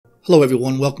Hello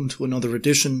everyone, welcome to another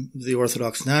edition of the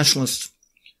Orthodox Nationalist.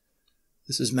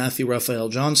 This is Matthew Raphael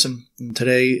Johnson, and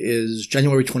today is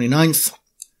January 29th,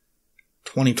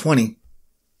 2020.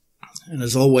 And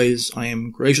as always, I am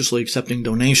graciously accepting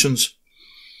donations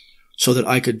so that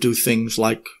I could do things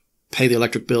like pay the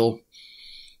electric bill,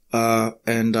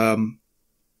 and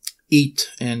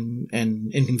eat and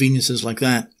inconveniences like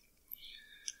that.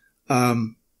 My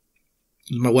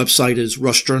website is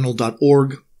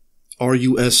rushjournal.org.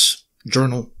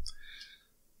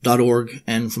 rusjournal.org,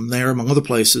 and from there, among other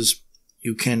places,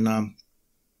 you can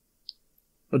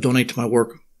donate to my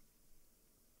work.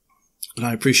 And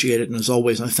I appreciate it, and as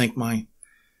always, I thank my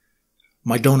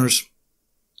donors.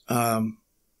 You're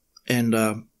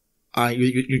really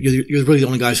the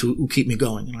only guys who keep me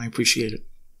going, and I appreciate it.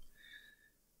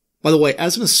 By the way,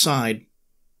 as an aside,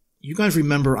 you guys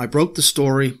remember I broke the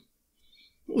story,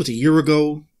 what was it, a year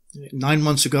ago, 9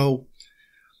 months ago,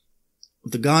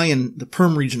 the guy in the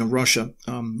Perm region of Russia,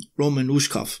 Roman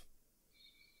Ushkov,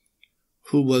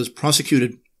 who was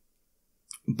prosecuted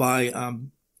by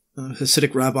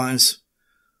Hasidic rabbis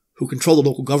who control the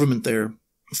local government there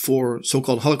for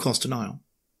so-called Holocaust denial.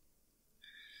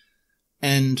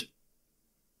 And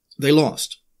they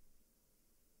lost,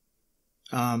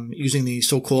 using the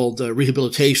so-called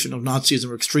rehabilitation of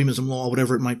Nazism or extremism law,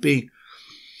 whatever it might be.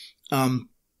 And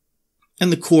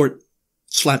the court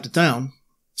slapped it down,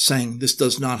 saying this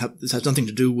has nothing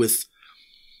to do with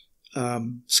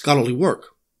scholarly work.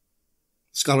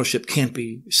 Scholarship can't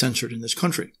be censored in this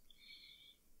country.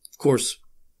 Of course,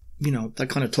 you know, that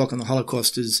kind of talk on the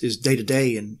Holocaust is day to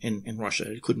day in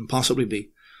Russia. It couldn't possibly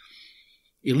be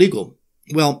illegal.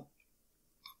 Well,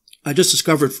 I just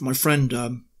discovered from my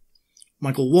friend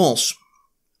Michael Walsh,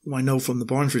 who I know from the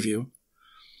Barnes Review,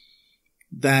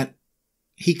 that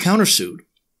he countersued.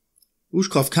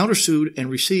 Ushkov countersued and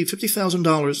received 50,000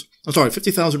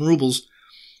 rubles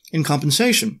in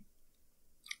compensation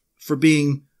for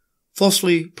being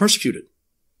falsely persecuted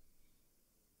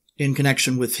in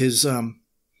connection with his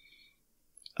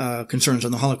concerns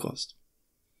on the Holocaust.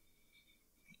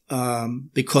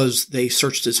 Because they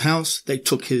searched his house, they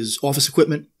took his office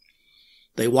equipment,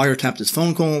 they wiretapped his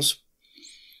phone calls,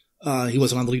 he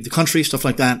wasn't allowed to leave the country, stuff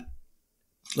like that.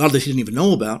 A lot of this he didn't even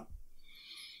know about.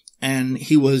 And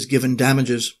he was given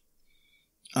damages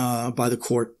by the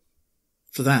court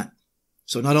for that.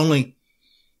 So not only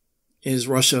is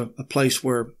Russia a place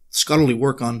where scholarly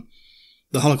work on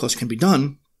the Holocaust can be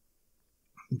done,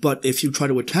 but if you try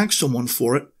to attack someone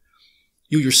for it,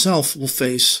 you yourself will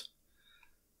face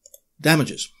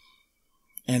damages.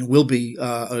 And will be,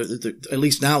 at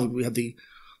least now we have the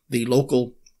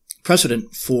local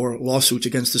precedent for lawsuits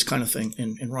against this kind of thing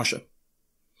in Russia.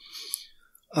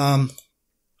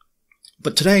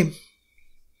 But today,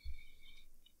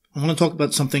 I want to talk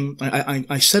about something.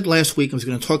 I said last week I was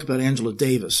going to talk about Angela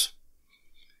Davis.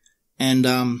 And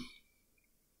I'm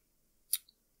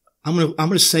going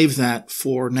to save that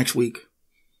for next week,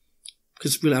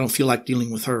 because really I don't feel like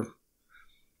dealing with her.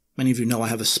 Many of you know I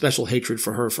have a special hatred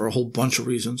for her for a whole bunch of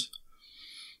reasons.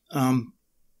 And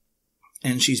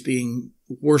she's being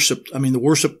worshipped. I mean, the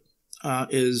worship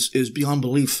is beyond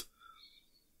belief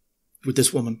with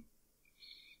this woman.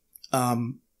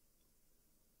 I'll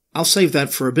save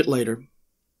that for a bit later.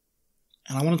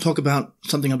 And I want to talk about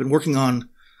something I've been working on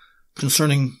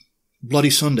concerning Bloody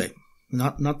Sunday.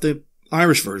 Not the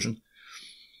Irish version.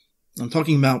 I'm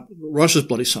talking about Russia's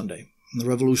Bloody Sunday and the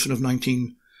revolution of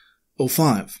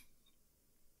 1905.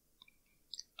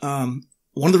 One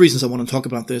of the reasons I want to talk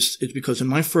about this is because in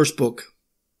my first book,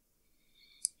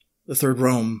 The Third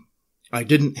Rome, I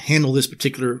didn't handle this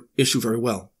particular issue very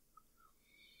well.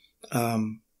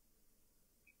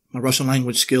 My Russian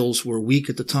language skills were weak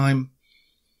at the time,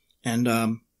 and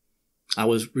I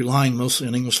was relying mostly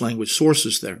on English language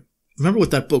sources there. Remember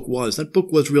what that book was? That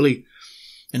book was really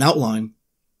an outline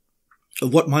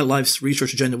of what my life's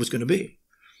research agenda was going to be.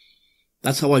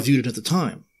 That's how I viewed it at the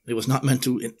time. It was not meant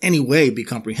to in any way be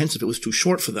comprehensive. It was too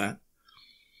short for that.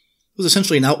 It was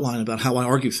essentially an outline about how I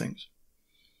argue things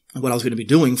and what I was going to be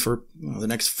doing for the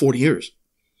next 40 years.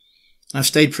 And I've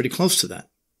stayed pretty close to that.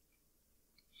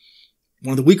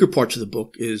 One of the weaker parts of the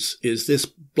book is this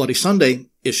Bloody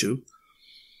Sunday issue.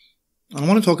 And I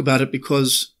want to talk about it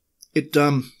because it's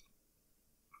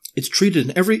treated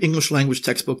in every English language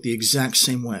textbook the exact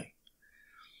same way.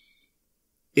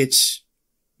 It's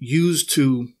used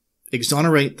to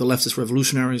exonerate the leftist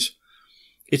revolutionaries.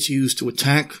 It's used to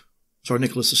attack Tsar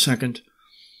Nicholas II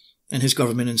and his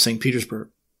government in St.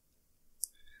 Petersburg.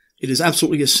 It is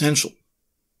absolutely essential to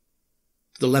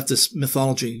the leftist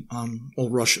mythology on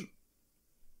old Russia.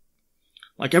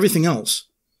 Like everything else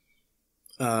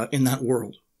in that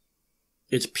world,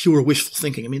 it's pure wishful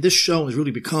thinking. I mean, this show has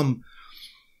really become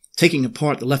taking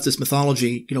apart the leftist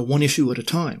mythology, one issue at a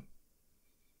time,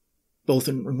 both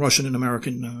in Russian and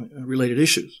American related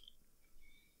issues.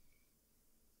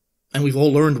 And we've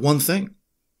all learned one thing,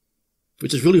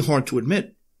 which is really hard to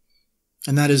admit,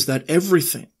 and that is that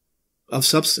everything of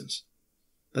substance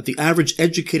that the average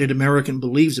educated American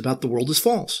believes about the world is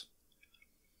false.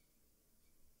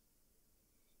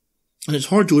 And it's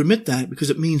hard to admit that because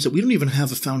it means that we don't even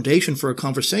have a foundation for a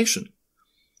conversation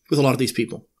with a lot of these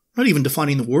people, not even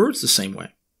defining the words the same way.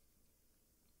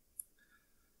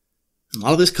 And a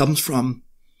lot of this comes from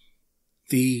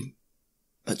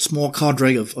that small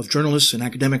cadre of journalists and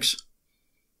academics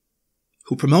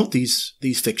who promote these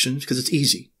fictions because it's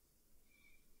easy.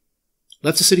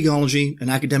 Leftist ideology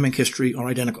and academic history are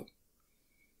identical.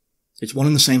 It's one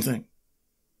and the same thing.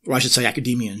 Or I should say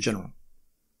academia in general.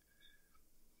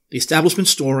 The establishment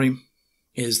story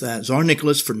is that Tsar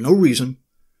Nicholas, for no reason,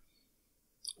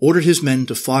 ordered his men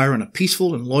to fire on a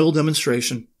peaceful and loyal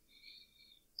demonstration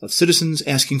of citizens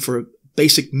asking for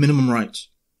basic minimum rights.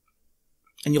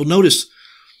 And you'll notice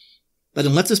that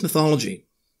in leftist mythology,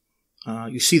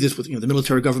 you see this with the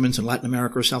military governments in Latin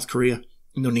America or South Korea,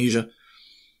 Indonesia.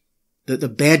 The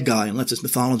bad guy in leftist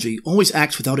mythology always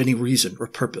acts without any reason or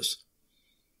purpose.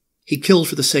 He kills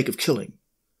for the sake of killing.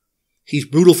 He's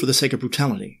brutal for the sake of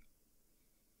brutality.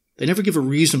 They never give a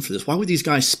reason for this. Why would these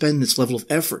guys spend this level of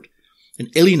effort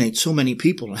and alienate so many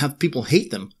people and have people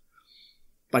hate them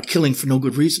by killing for no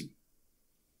good reason?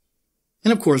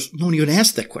 And of course, no one even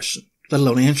asks that question, let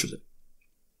alone answers it.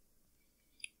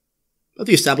 But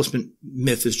the establishment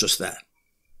myth is just that.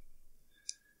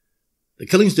 The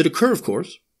killings did occur, of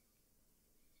course.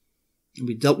 And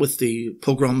we dealt with the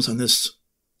pogroms on this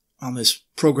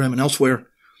program and elsewhere,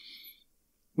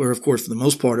 where, of course, for the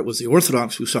most part, it was the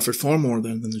Orthodox who suffered far more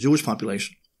than the Jewish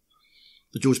population.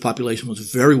 The Jewish population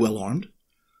was very well armed,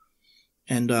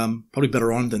 and probably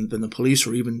better armed than the police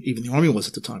or even the army was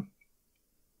at the time.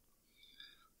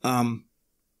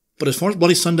 But as far as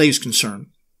Bloody Sunday is concerned,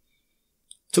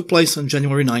 it took place on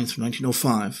January 9th,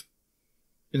 1905,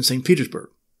 in St. Petersburg.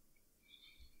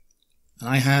 And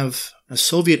I have a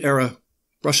Soviet-era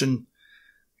Russian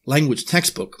language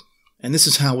textbook, and this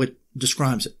is how it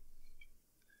describes it.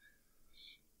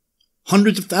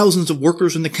 Hundreds of thousands of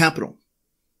workers in the capital,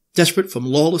 desperate from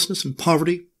lawlessness and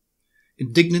poverty,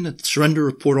 indignant at the surrender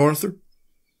of Port Arthur,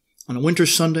 on a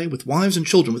winter's Sunday with wives and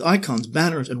children, with icons,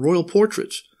 banners, and royal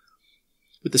portraits,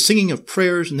 with the singing of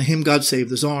prayers and the hymn God Save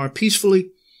the Tsar,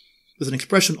 peacefully, with an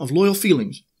expression of loyal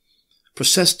feelings,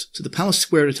 processed to the palace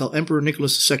square to tell Emperor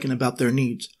Nicholas II about their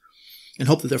needs, and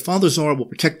hope that their father Tsar will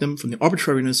protect them from the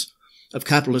arbitrariness of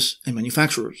capitalists and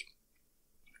manufacturers.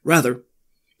 Rather,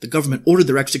 the government ordered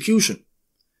their execution,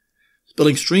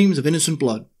 spilling streams of innocent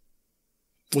blood.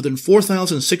 More than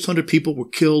 4,600 people were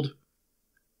killed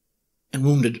and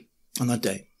wounded on that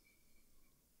day.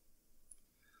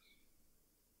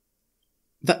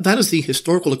 That is the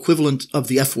historical equivalent of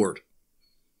the F word.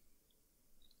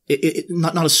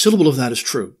 Not a syllable of that is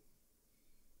true.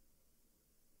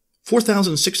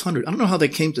 4,600. I don't know how they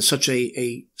came to such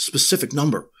a specific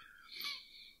number.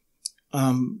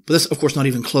 But that's, of course, not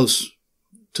even close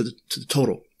to the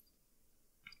total.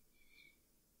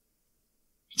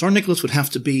 Tsar Nicholas would have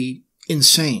to be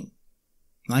insane,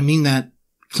 and I mean that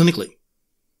clinically,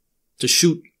 to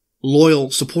shoot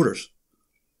loyal supporters,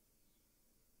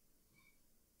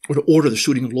 or to order the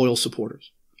shooting of loyal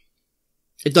supporters.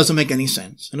 It doesn't make any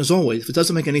sense. And as always, if it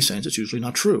doesn't make any sense, it's usually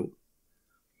not true.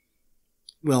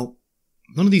 Well,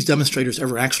 none of these demonstrators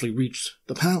ever actually reached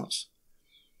the palace.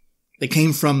 They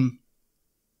came from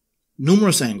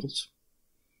numerous angles.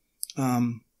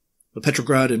 The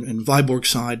Petrograd and Vyborg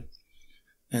side,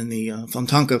 and the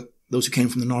Fontanka, those who came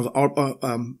from the Narva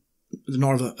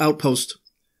outpost,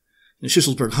 and the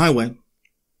Schisselsberg Highway.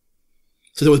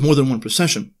 So there was more than one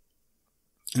procession.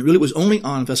 And it really was only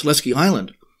on Vasilevsky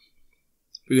Island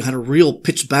where you had a real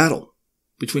pitched battle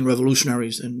between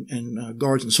revolutionaries and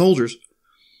guards and soldiers.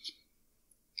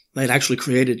 They had actually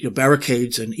created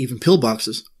barricades and even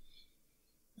pillboxes,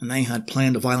 and they had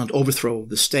planned a violent overthrow of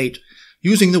the state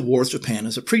using the war with Japan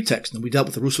as a pretext. And we dealt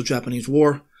with the Russo-Japanese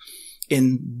War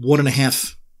in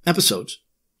 1.5 episodes.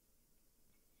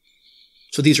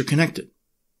 So these are connected.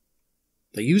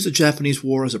 They used the Japanese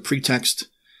War as a pretext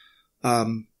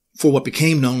for what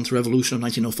became known as the Revolution of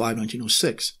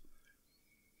 1905-1906.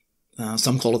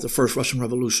 Some call it the First Russian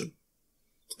Revolution,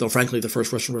 though frankly the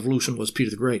First Russian Revolution was Peter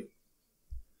the Great.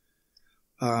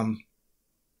 And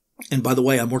by the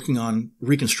way, I'm working on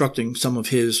reconstructing some of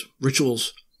his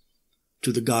rituals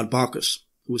to the god Bacchus,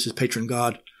 who was his patron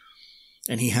god,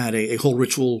 and he had a whole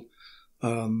ritual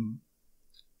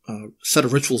set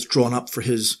of rituals drawn up for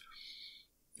his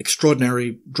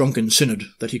extraordinary drunken synod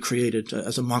that he created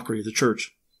as a mockery of the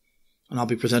church. And I'll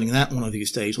be presenting that one of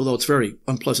these days, although it's very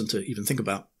unpleasant to even think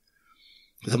about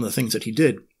some of the things that he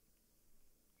did.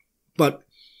 But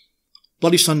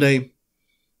Bloody Sunday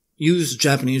used the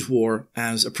Japanese war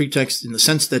as a pretext in the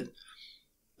sense that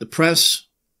the press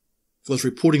was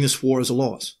reporting this war as a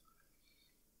loss,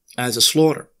 as a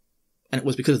slaughter. And it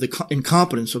was because of the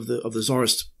incompetence of the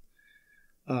Tsarist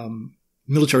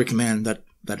military command that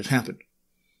it happened.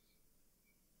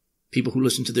 People who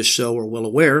listen to this show are well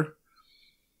aware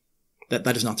that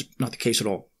that is not the case at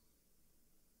all.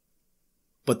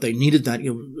 But they needed that.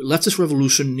 Leftist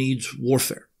revolution needs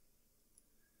warfare.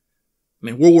 I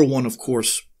mean, World War I, of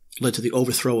course, led to the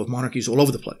overthrow of monarchies all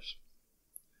over the place.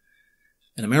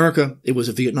 In America, it was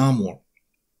a Vietnam War.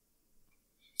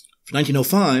 For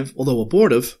 1905, although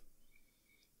abortive,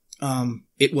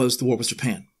 it was the war with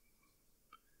Japan.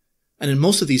 And in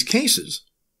most of these cases,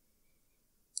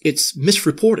 it's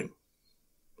misreporting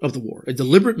of the war, a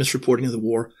deliberate misreporting of the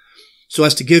war, so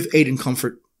as to give aid and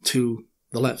comfort to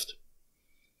the left.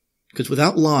 Because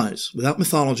without lies, without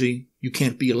mythology, you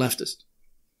can't be a leftist.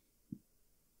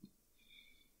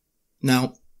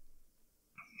 Now,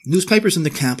 newspapers in the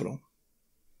capital,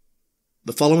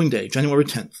 the following day, January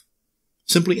 10th,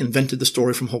 simply invented the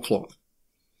story from whole cloth.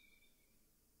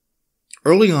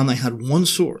 Early on, they had one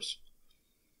source,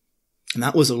 and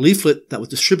that was a leaflet that was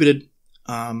distributed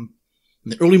in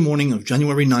the early morning of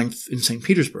January 9th in St.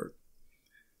 Petersburg.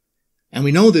 And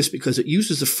we know this because it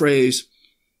uses the phrase,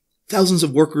 thousands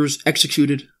of workers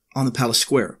executed on the Palace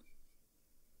Square.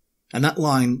 And that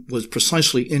line was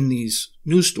precisely in these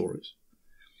news stories.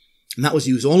 And that was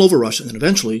used all over Russia and then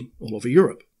eventually all over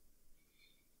Europe.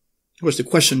 Of course, the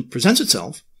question presents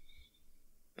itself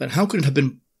that how could it have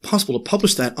been possible to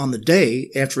publish that on the day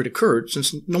after it occurred,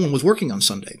 since no one was working on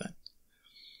Sunday then?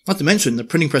 Not to mention the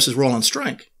printing presses were all on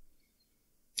strike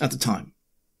at the time.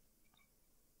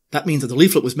 That means that the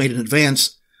leaflet was made in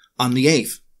advance on the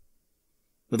 8th.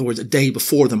 In other words, a day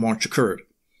before the march occurred.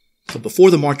 So before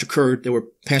the march occurred, they were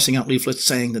passing out leaflets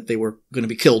saying that they were going to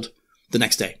be killed the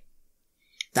next day.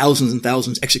 Thousands and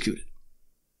thousands executed.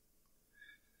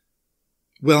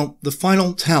 Well, the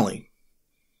final tally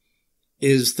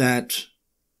is that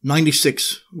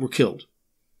 96 were killed.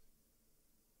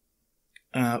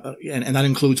 And that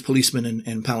includes policemen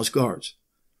and palace guards.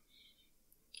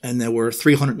 And there were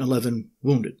 311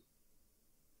 wounded.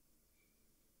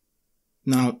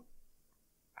 Now,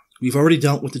 we've already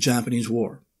dealt with the Japanese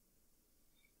war.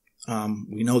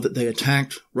 We know that they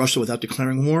attacked Russia without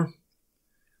declaring war.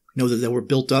 We know that they were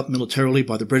built up militarily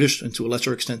by the British and to a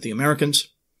lesser extent the Americans.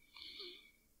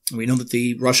 And we know that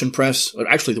the Russian press, or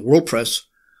actually the world press,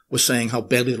 was saying how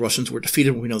badly the Russians were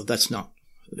defeated. We know that that's not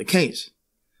the case.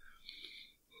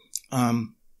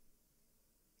 But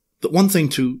one thing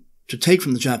to take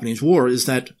from the Japanese war is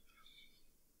that,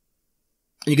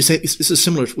 and you can say this is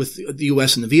similar with the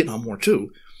U.S. and the Vietnam War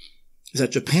too, is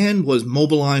that Japan was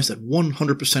mobilized at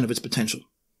 100% of its potential.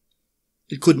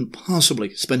 It couldn't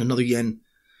possibly spend another yen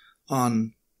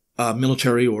on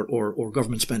military or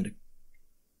government spending.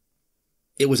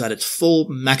 It was at its full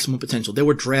maximum potential. They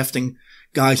were drafting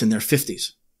guys in their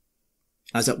 50s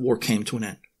as that war came to an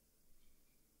end.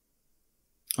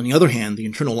 On the other hand, the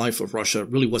internal life of Russia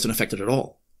really wasn't affected at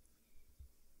all.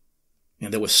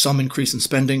 And there was some increase in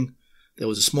spending. There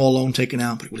was a small loan taken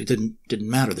out, but it really didn't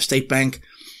matter. The state bank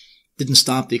didn't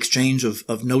stop the exchange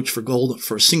of notes for gold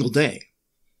for a single day.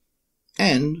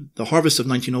 And the harvest of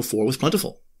 1904 was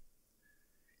plentiful.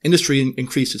 Industry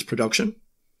increased its production,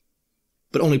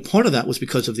 but only part of that was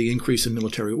because of the increase in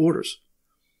military orders.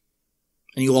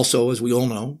 And you also, as we all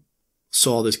know,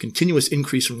 saw this continuous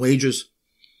increase in wages,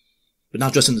 but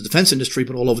not just in the defense industry,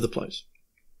 but all over the place.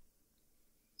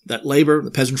 That labor, the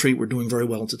peasantry, were doing very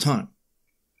well at the time,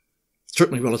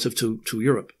 certainly relative to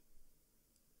Europe.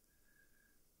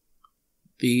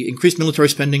 The increased military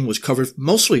spending was covered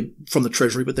mostly from the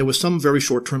Treasury, but there was some very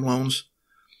short-term loans.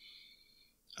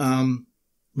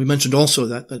 We mentioned also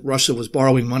that Russia was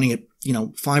borrowing money at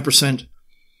 5%,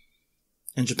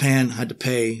 and Japan had to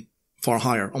pay far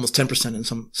higher, almost 10% in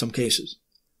some cases.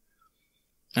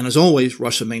 And as always,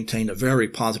 Russia maintained a very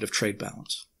positive trade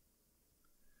balance.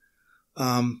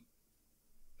 And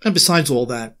besides all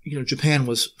that, Japan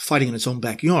was fighting in its own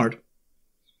backyard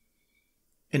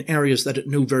in areas that it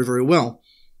knew very, very well.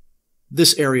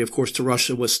 This area, of course, to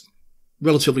Russia was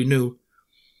relatively new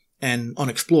and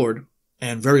unexplored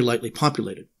and very lightly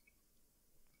populated.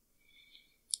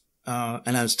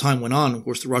 And as time went on, of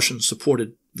course, the Russians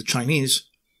supported the Chinese,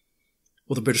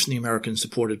 while the British and the Americans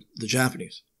supported the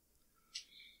Japanese.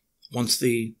 once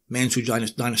the Manchu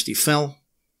dynasty fell.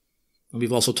 And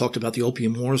we've also talked about the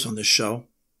Opium Wars on this show,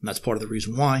 and that's part of the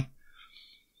reason why.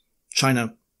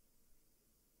 China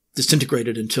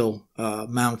disintegrated until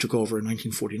Mao took over in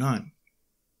 1949.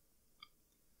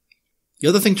 The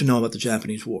other thing to know about the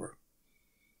Japanese War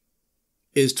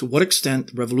is to what extent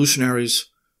the revolutionaries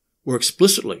were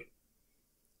explicitly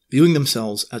viewing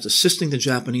themselves as assisting the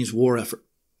Japanese war effort.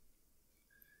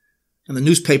 In the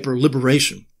newspaper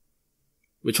Liberation,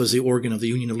 which was the organ of the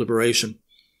Union of Liberation,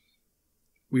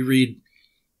 we read,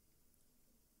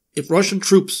 "If Russian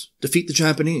troops defeat the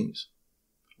Japanese,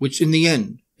 which in the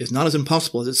end is not as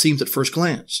impossible as it seems at first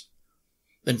glance,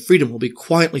 then freedom will be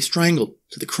quietly strangled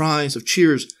to the cries of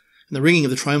cheers and the ringing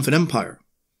of the triumphant empire.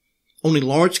 Only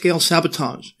large-scale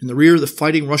sabotage in the rear of the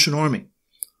fighting Russian army,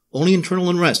 only internal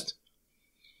unrest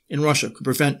in Russia could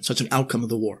prevent such an outcome of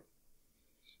the war.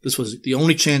 This was the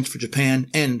only chance for Japan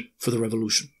and for the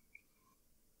revolution."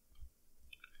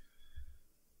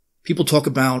 People talk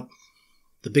about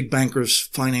the big bankers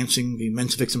financing the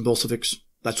Mensheviks and Bolsheviks.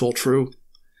 That's all true.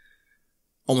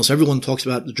 Almost everyone talks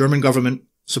about the German government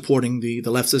supporting the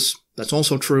leftists. That's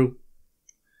also true.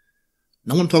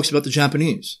 No one talks about the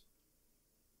Japanese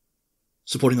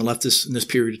supporting the leftists in this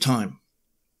period of time.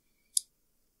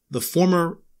 The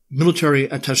former military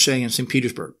attaché in St.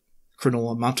 Petersburg,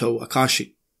 Colonel Mato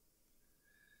Akashi,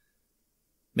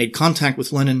 made contact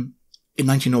with Lenin in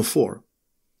 1904.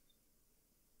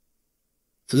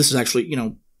 So this is actually,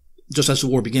 just as the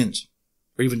war begins,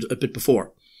 or even a bit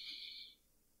before,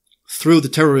 through the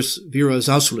terrorist Vera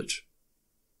Zausulich,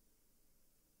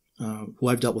 who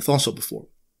I've dealt with also before.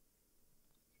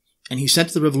 And he said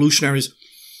to the revolutionaries,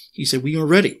 he said, "We are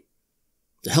ready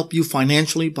to help you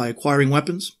financially by acquiring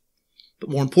weapons, but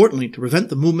more importantly, to prevent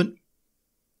the movement,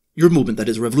 your movement, that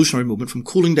is, a revolutionary movement, from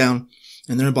cooling down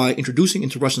and thereby introducing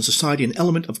into Russian society an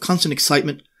element of constant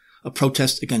excitement, of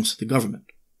protest against the government."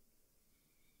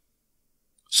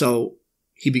 So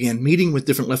he began meeting with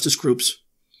different leftist groups.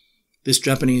 This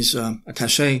Japanese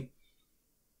attaché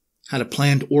had a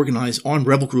plan to organize armed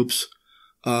rebel groups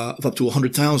of up to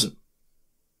 100,000.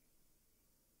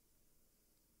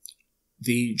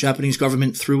 The Japanese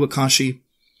government, through Akashi,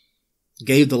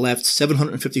 gave the left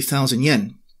 750,000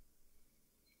 yen,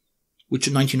 which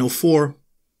in 1904,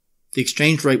 the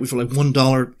exchange rate was like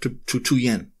 $1 to 2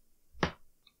 yen.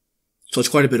 So it's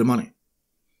quite a bit of money.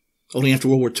 Only after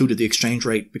World War II did the exchange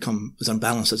rate become as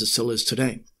unbalanced as it still is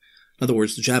today. In other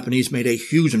words, the Japanese made a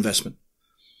huge investment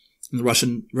in the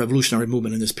Russian revolutionary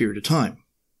movement in this period of time.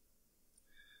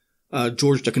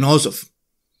 George Dekhanozov,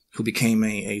 who became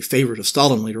a favorite of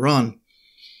Stalin later on,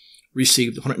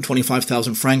 received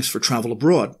 125,000 francs for travel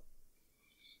abroad.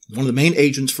 One of the main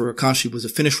agents for Akashi was a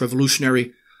Finnish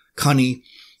revolutionary, Kani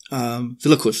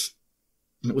Zilakus,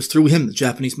 and it was through him that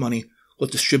Japanese money was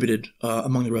distributed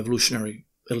among the revolutionary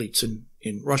elites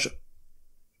in Russia.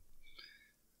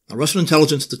 Now, Russian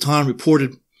intelligence at the time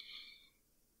reported,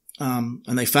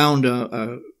 and they found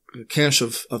a cache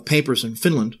of papers in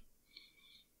Finland.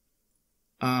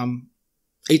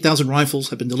 8,000 rifles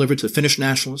had been delivered to the Finnish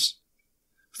nationalists,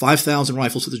 5,000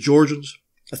 rifles to the Georgians,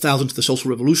 1,000 to the social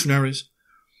revolutionaries,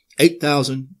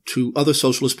 8,000 to other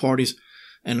socialist parties,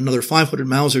 and another 500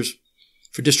 Mausers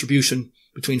for distribution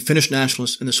between Finnish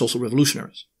nationalists and the social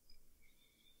revolutionaries.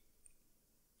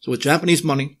 So with Japanese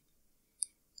money,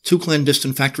 2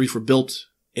 clandestine factories were built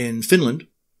in Finland,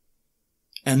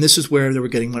 and this is where they were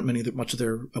getting much of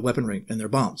their weaponry and their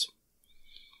bombs.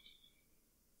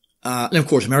 And of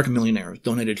course, American millionaires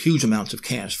donated huge amounts of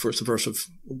cash for subversive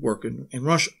work in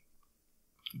Russia.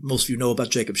 Most of you know about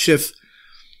Jacob Schiff,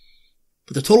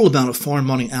 but the total amount of foreign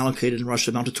money allocated in Russia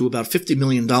amounted to about $50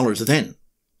 million then.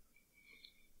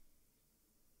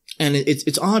 And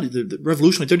it's odd, the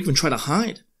revolutionaries don't even try to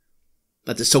hide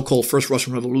that the so-called First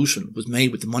Russian Revolution was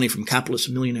made with the money from capitalists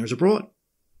and millionaires abroad.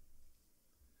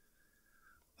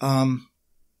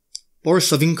 Boris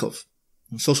Savinkov,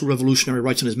 a social revolutionary,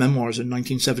 writes in his memoirs in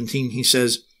 1917, he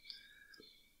says,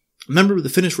 "A member of the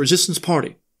Finnish Resistance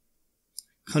Party,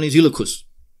 Kani Zilakus,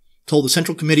 told the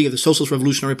Central Committee of the Socialist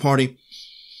Revolutionary Party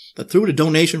that through a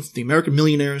donation from the American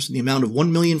millionaires in the amount of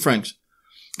 1 million francs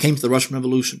came to the Russian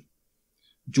Revolution.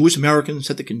 Jewish Americans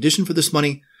set the condition for this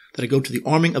money that it go to the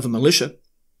arming of a militia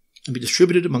and be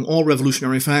distributed among all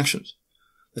revolutionary factions.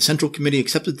 The Central Committee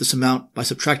accepted this amount by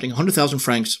subtracting 100,000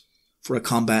 francs for a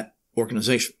combat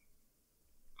organization."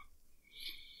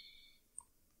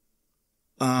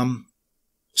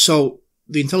 So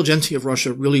the intelligentsia of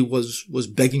Russia really was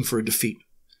begging for a defeat,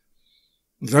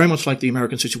 very much like the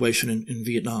American situation in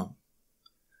Vietnam.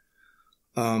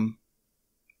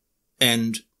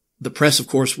 And the press, of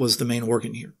course, was the main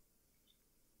organ here.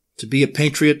 To be a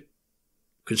patriot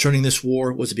concerning this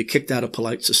war was to be kicked out of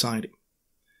polite society.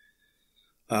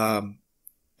 And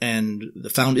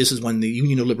this is when the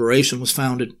Union of Liberation was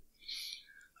founded.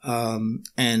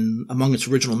 And among its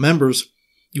original members,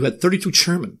 you had 32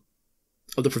 chairmen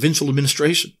of the provincial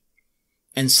administration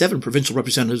and 7 provincial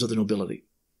representatives of the nobility.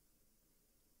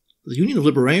 The Union of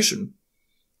Liberation,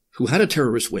 who had a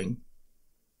terrorist wing,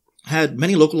 had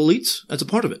many local elites as a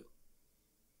part of it.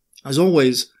 As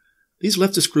always, these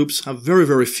leftist groups have very,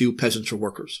 very few peasants or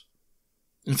workers.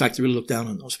 In fact, they really look down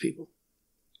on those people.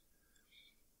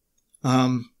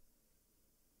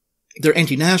 They're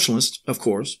anti-nationalist, of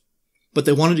course, but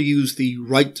they wanted to use the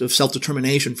right of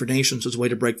self-determination for nations as a way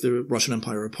to break the Russian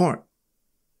Empire apart.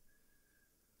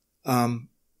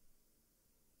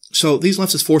 So these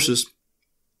leftist forces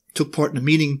took part in a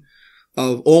meeting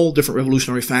of all different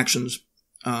revolutionary factions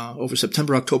over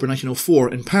September-October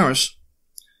 1904 in Paris,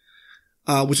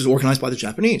 which was organized by the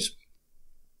Japanese.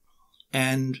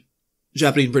 And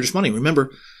Japanese and British money.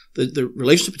 Remember, the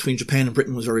relationship between Japan and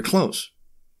Britain was very close.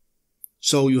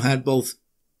 So you had both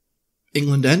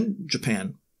England and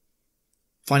Japan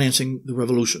financing the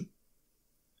revolution.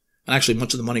 And actually,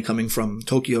 much of the money coming from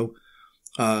Tokyo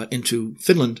into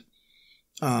Finland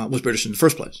was British in the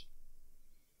first place.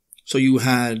 So you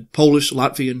had Polish,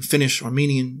 Latvian, Finnish,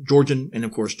 Armenian, Georgian, and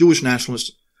of course Jewish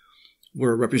nationalists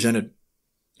were represented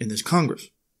in this Congress.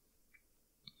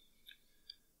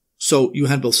 So you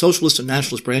had both socialist and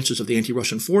nationalist branches of the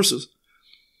anti-Russian forces.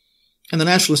 And the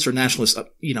nationalists are nationalists,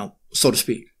 so to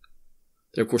speak.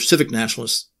 They're, of course, civic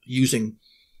nationalists using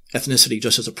ethnicity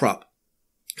just as a prop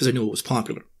because they knew it was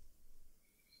popular.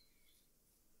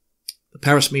 The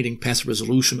Paris meeting passed a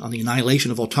resolution on the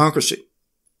annihilation of autocracy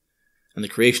and the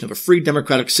creation of a free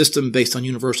democratic system based on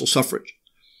universal suffrage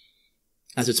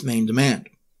as its main demand.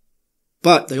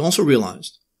 But they also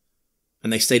realized,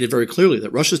 and they stated very clearly,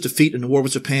 that Russia's defeat in the war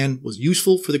with Japan was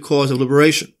useful for the cause of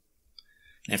liberation.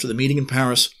 After the meeting in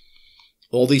Paris,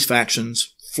 all these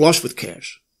factions, flush with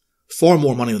cash, far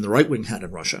more money than the right wing had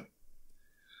in Russia,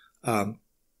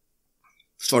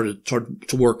 started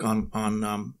to work on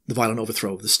the violent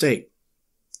overthrow of the state.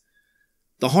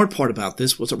 The hard part about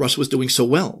this was that Russia was doing so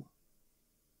well.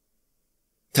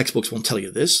 Textbooks won't tell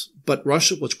you this, but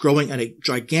Russia was growing at a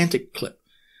gigantic clip,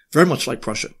 very much like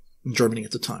Prussia and Germany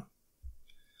at the time.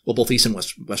 Well, both East and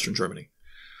Western Germany.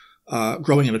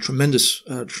 Growing at a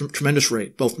tremendous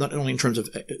rate, both not only in terms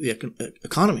of the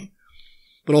economy,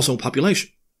 but also in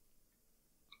population.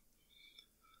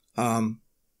 And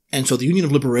so the Union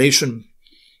of Liberation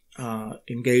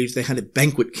engaged. They had a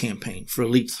banquet campaign for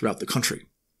elites throughout the country.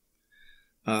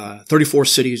 34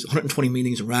 cities, 120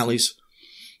 meetings and rallies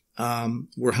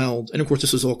were held. And of course,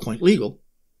 this is all quite legal.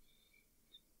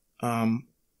 But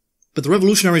the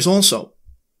revolutionaries also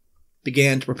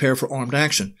began to prepare for armed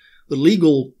action. The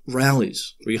legal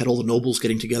rallies, where you had all the nobles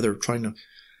getting together trying to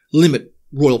limit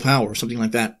royal power or something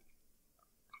like that,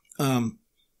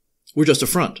 were just a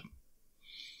front.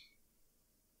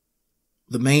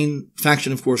 The main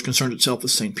faction, of course, concerned itself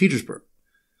with St. Petersburg.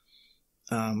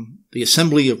 The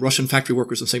Assembly of Russian Factory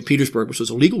Workers in St. Petersburg, which was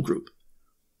a legal group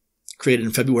created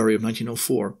in February of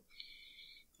 1904,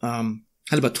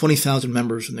 had about 20,000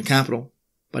 members in the capital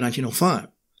by 1905.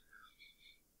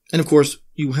 And of course,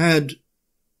 you had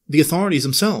the authorities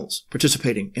themselves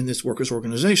participating in this workers'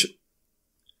 organization.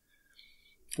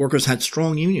 Workers had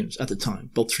strong unions at the time,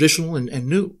 both traditional and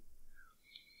new.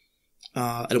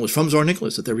 And it was from Tsar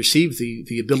Nicholas that they received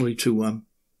the ability to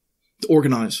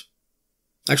organize.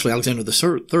 Actually, Alexander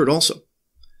III also.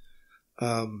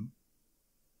 But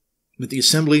the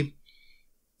Assembly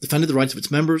defended the rights of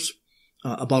its members,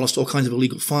 abolished all kinds of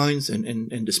illegal fines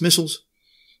and dismissals.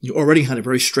 You already had a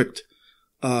very strict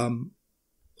a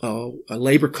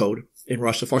labor code in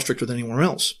Russia, far stricter than anywhere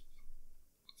else.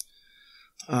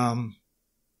 And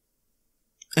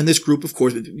this group, of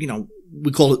course,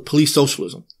 we call it police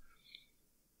socialism.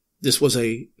 This was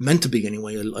meant to be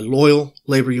anyway, a loyal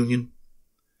labor union.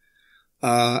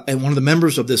 And one of the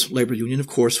members of this labor union, of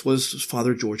course, was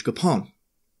Father George Gapon,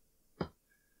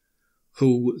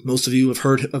 who most of you have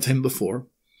heard of him before,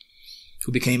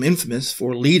 who became infamous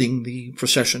for leading the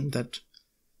procession that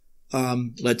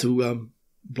led to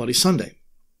Bloody Sunday.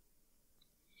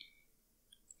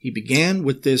 He began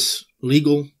with this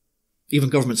legal, even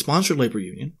government-sponsored labor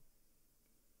union,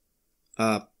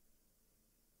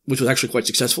 which was actually quite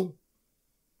successful,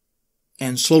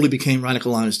 and slowly became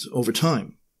radicalized over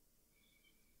time.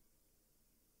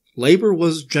 Labor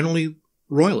was generally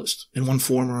royalist in one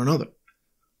form or another.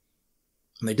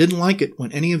 And they didn't like it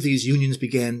when any of these unions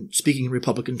began speaking in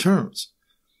Republican terms.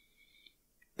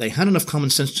 They had enough common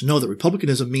sense to know that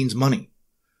republicanism means money.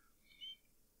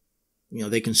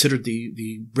 They considered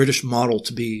the British model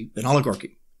to be an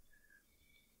oligarchy.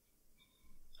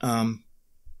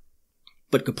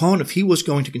 But Gapon, if he was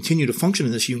going to continue to function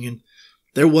in this union,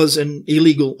 there was an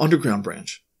illegal underground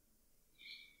branch.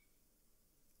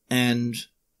 And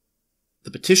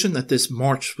the petition that this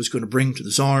march was going to bring to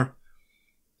the Tsar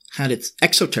had its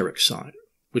exoteric side,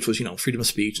 which was, freedom of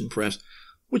speech and press,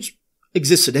 which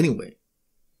existed anyway.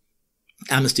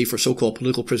 Amnesty for so-called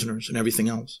political prisoners and everything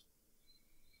else.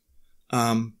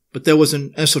 But there was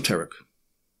an esoteric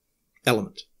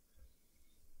element.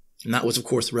 And that was, of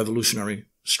course, the revolutionary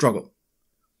struggle.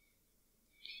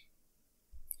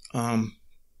 Gapon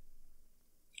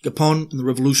and the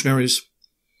revolutionaries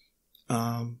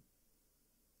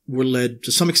were led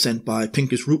to some extent by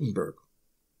Pinkus Rutenberg,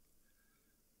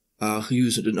 who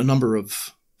used a number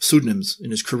of pseudonyms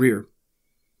in his career.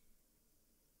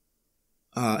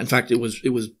 In fact, it was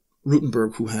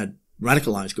Rutenberg who had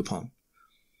radicalized Gapon.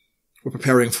 Were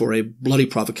preparing for a bloody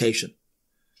provocation.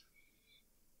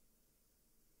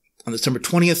 On December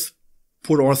 20th,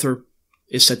 Port Arthur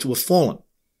is said to have fallen.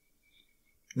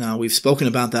 Now, we've spoken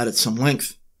about that at some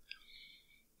length.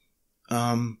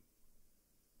 And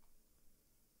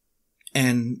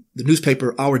the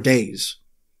newspaper Our Days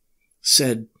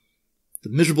said, "The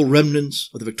miserable remnants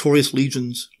of the victorious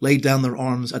legions laid down their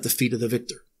arms at the feet of the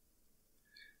victor."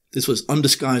 This was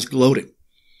undisguised gloating.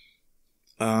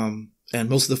 And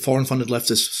most of the foreign-funded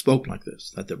leftists spoke like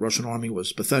this, that the Russian army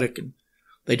was pathetic and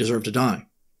they deserved to die.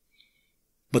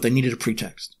 But they needed a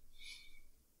pretext.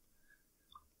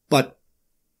 But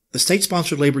the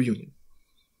state-sponsored labor union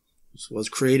was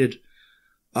created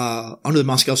under the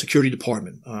Moscow Security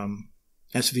Department,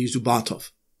 SV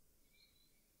Zubantov,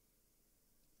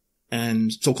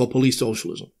 and so-called police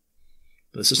socialism,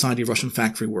 the Society of Russian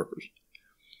Factory Workers.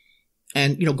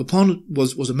 And, Gapon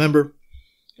was a member.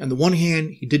 On the one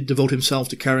hand, he did devote himself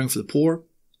to caring for the poor,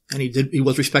 and he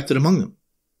was respected among them.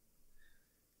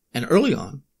 And early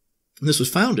on, when this was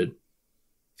founded,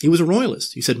 he was a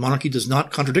royalist. He said monarchy does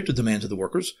not contradict the demands of the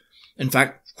workers. In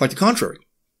fact, quite the contrary.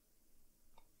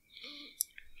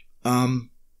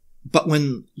 But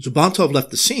when Zubantov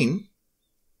left the scene,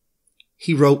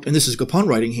 he wrote, and this is Gapon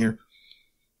writing here,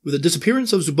 "With the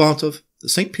disappearance of Zubantov, the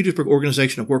St. Petersburg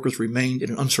Organization of Workers remained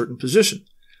in an uncertain position.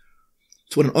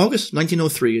 So when in August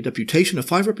 1903, a deputation of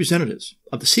 5 representatives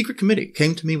of the secret committee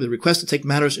came to me with a request to take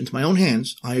matters into my own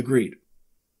hands, I agreed."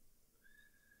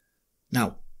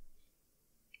 Now,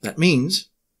 that means,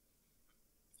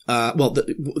 one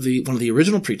of the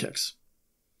original pretexts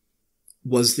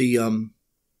was the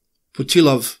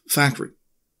Putilov factory,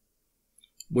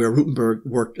 where Rutenberg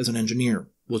worked as an engineer,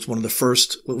 was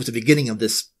the beginning of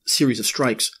this series of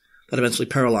strikes that eventually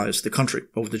paralyzed the country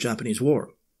over the Japanese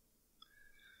War.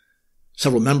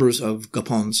 Several members of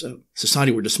Gapon's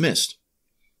society were dismissed.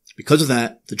 Because of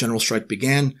that, the general strike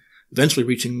began, eventually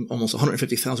reaching almost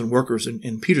 150,000 workers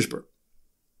in Petersburg.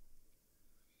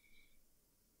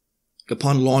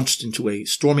 Gapon launched into a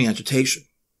storming agitation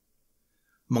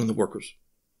among the workers.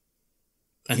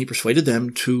 And he persuaded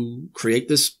them to create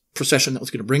this procession that was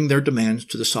going to bring their demands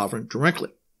to the sovereign directly.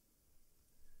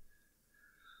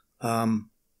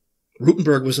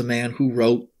 Rutenberg was the man who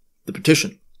wrote the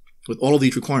petition with all of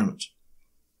these requirements.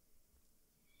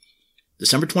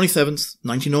 December 27th,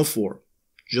 1904,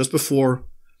 just before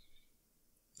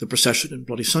the procession in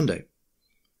Bloody Sunday,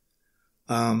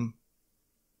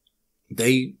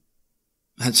 they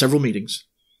had several meetings,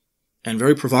 and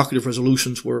very provocative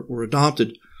resolutions were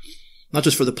adopted, not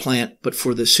just for the plant, but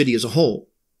for the city as a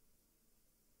whole.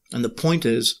 And the point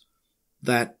is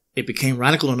that it became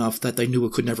radical enough that they knew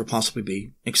it could never possibly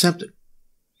be accepted.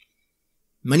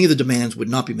 Many of the demands would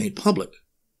not be made public.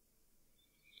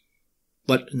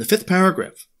 But in the 5th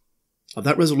paragraph of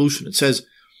that resolution, it says,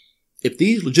 "If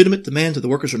these legitimate demands of the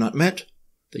workers are not met,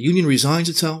 the union resigns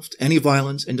itself to any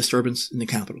violence and disturbance in the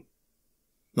capital."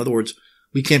 In other words,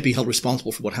 we can't be held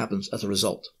responsible for what happens as a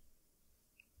result.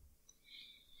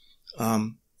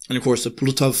 And of course, the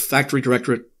Plutov factory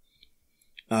directorate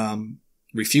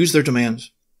refused their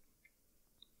demands,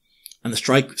 and the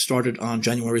strike started on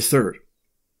January 3rd.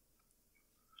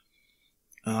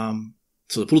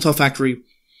 So the Plutov factory,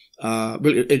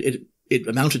 it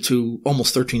amounted to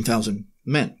almost 13,000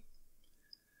 men.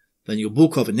 Then the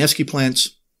Obukov and Nevsky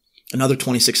plants, another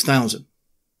 26,000.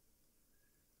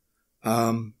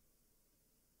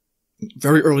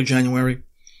 Very early January,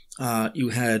 you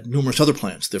had numerous other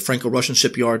plants. The Franco-Russian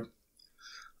shipyard,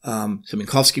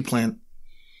 Semenkovsky plant,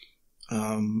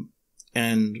 and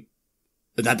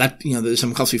the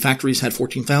Semenkovsky factories had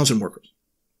 14,000 workers.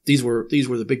 These were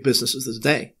the big businesses of the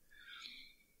day.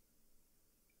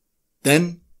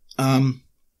 Then,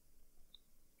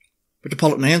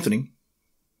 Metropolitan Anthony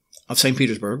of St.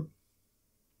 Petersburg,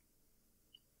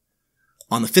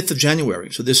 on the 5th of January,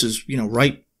 so this is,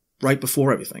 right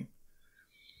before everything,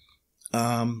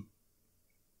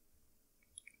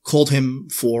 called him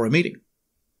for a meeting.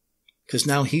 Because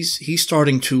now he's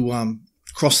starting to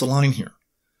cross the line here.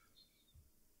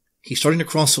 He's starting to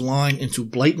cross the line into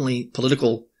blatantly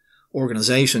political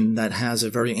organization that has a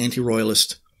very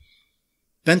anti-royalist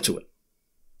bent to it.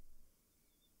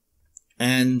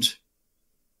 And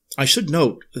I should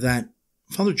note that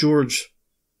Father George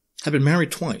had been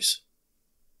married twice.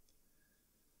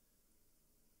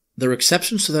 There are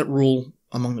exceptions to that rule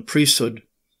among the priesthood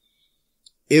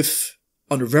if,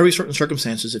 under very certain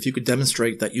circumstances, if you could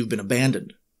demonstrate that you've been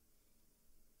abandoned,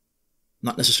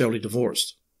 not necessarily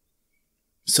divorced.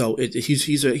 So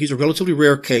he's a relatively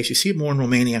rare case. You see it more in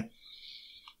Romania,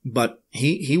 but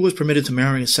he was permitted to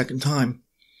marry a second time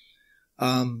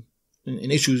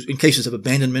in cases of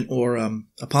abandonment or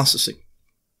apostasy,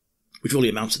 which really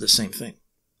amounts to the same thing.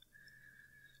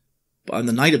 But on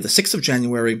the night of the 6th of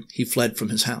January, he fled from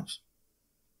his house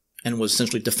and was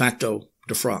essentially de facto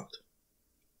defrocked.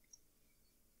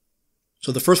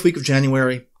 So the first week of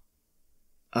January,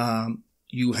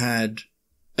 you had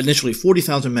initially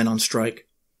 40,000 men on strike,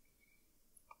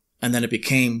 and then it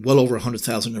became well over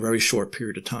 100,000 in a very short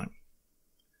period of time.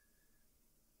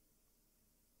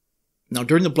 Now,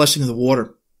 during the blessing of the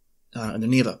water in the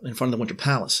Neva, in front of the Winter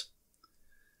Palace,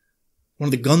 one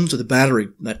of the guns of the battery,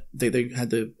 that they had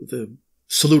the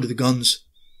salute of the guns,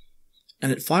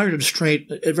 and it fired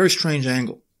at a very strange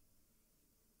angle,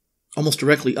 almost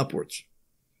directly upwards.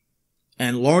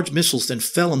 And large missiles then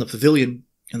fell on the pavilion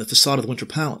and the facade of the Winter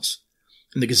Palace.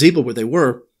 In the gazebo where there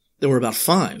were about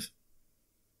 5.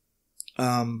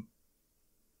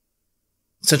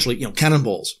 Essentially,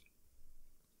 cannonballs.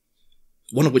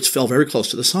 One of which fell very close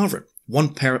to the sovereign. One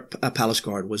palace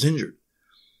guard was injured.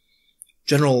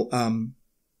 General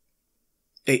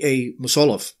A.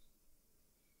 Musolov,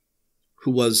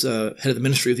 who was head of the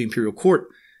Ministry of the Imperial Court,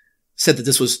 said that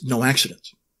this was no accident.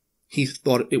 He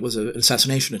thought it was an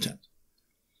assassination attempt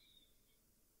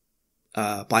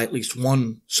by at least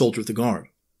one soldier of the guard.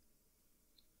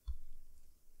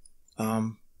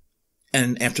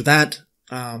 And after that,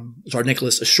 Tsar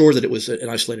Nicholas, assured that it was an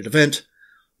isolated event,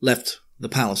 left the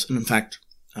palace, and in fact,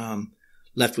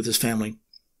 left with his family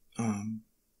and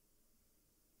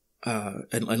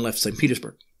left St.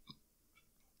 Petersburg.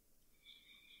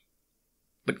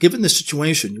 But given this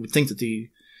situation, you would think that the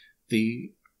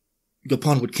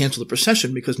Gapon would cancel the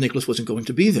procession because Nicholas wasn't going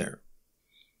to be there.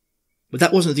 But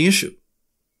that wasn't the issue.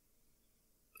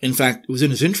 In fact, it was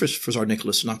in his interest for Tsar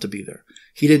Nicholas not to be there.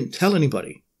 He didn't tell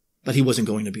anybody that he wasn't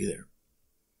going to be there.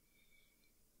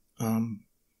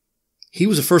 He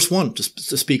was the first one to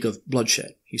speak of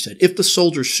bloodshed. He said, "If the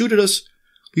soldiers shoot at us,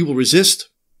 we will resist.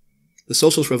 The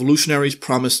socialist revolutionaries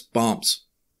promised bombs."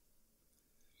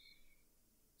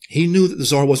 He knew that the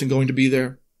Tsar wasn't going to be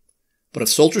there, but if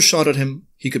soldiers shot at him,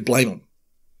 he could blame them.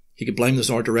 He could blame the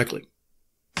Tsar directly.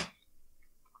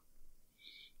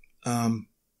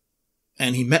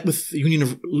 And he met with the Union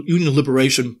of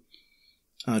Liberation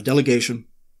delegation,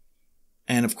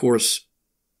 and of course,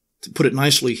 to put it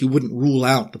nicely, he wouldn't rule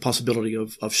out the possibility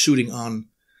of shooting on,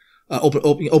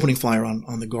 opening fire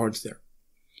on the guards there.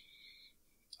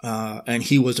 And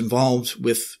he was involved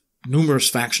with numerous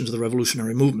factions of the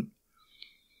revolutionary movement.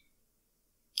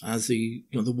 As the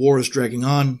war is dragging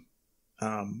on,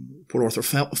 Port Arthur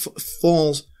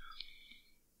falls.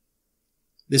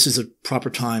 This is a proper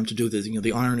time to do this.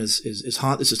 The iron is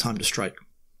hot. This is time to strike.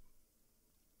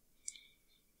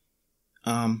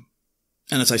 And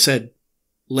as I said,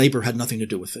 labor had nothing to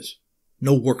do with this.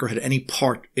 No worker had any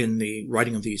part in the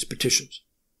writing of these petitions.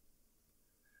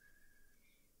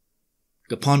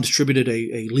 Gapon distributed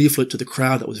a leaflet to the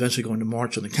crowd that was eventually going to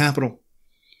march on the Capitol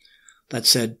that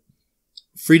said,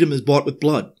 "Freedom is bought with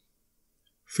blood.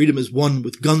 Freedom is won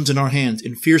with guns in our hands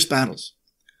in fierce battles.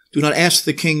 Do not ask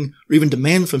the king or even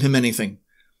demand from him anything.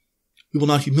 We will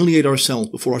not humiliate ourselves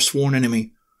before our sworn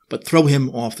enemy, but throw him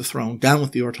off the throne. Down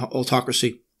with the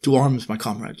autocracy. To arms, my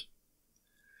comrades."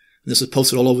 And this was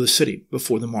posted all over the city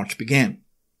before the march began.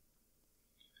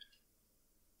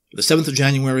 The 7th of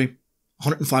January,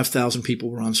 105,000 people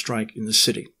were on strike in the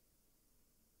city.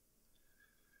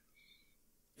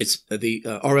 The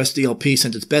RSDLP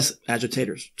sent its best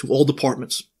agitators to all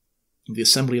departments in the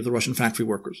Assembly of the Russian Factory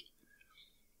Workers.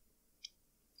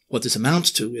 What this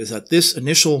amounts to is that this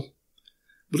initial,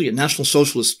 really a National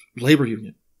Socialist labor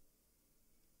union,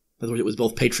 in other words, it was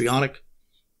both patriotic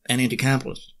and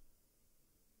anti-capitalist,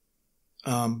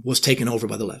 was taken over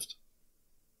by the left.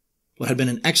 What had been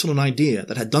an excellent idea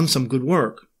that had done some good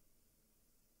work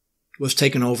was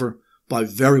taken over by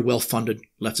very well-funded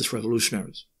leftist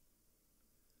revolutionaries.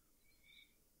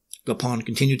 Gopon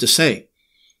continued to say,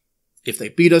 if they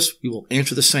beat us, we will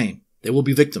answer the same. There will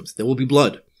be victims. There will be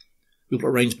blood. We will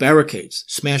arrange barricades,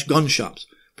 smash gun shops,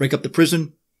 break up the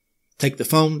prison, take the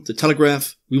phone, the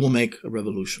telegraph. We will make a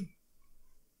revolution.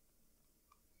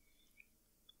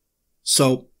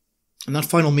 So, in that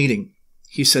final meeting,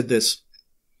 he said this: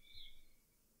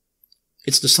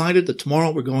 it's decided that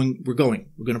tomorrow we're going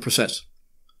to process.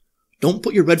 Don't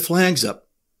put your red flags up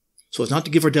so as not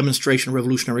to give our demonstration a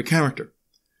revolutionary character.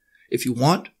 If you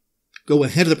want, go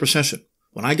ahead of the procession.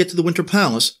 When I get to the Winter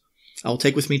Palace, I will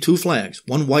take with me 2 flags,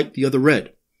 one white, the other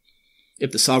red.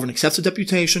 If the sovereign accepts the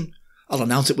deputation, I'll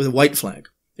announce it with a white flag.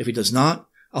 If he does not,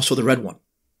 I'll show the red one.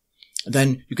 And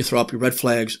then you can throw up your red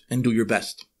flags and do your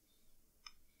best.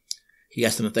 He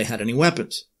asked them if they had any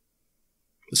weapons.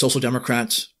 The Social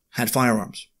Democrats had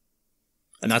firearms.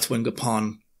 And that's when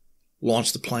Gopon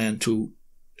launched the plan to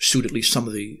shoot at least some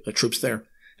of the troops there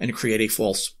and to create a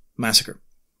false massacre.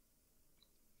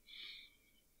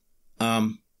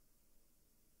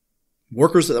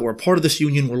 Workers that were part of this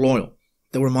union were loyal.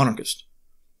 They were monarchists.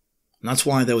 And that's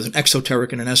why there was an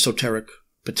exoteric and an esoteric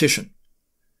petition.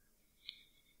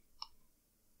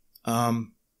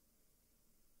 And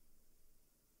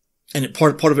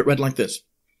part of it read like this: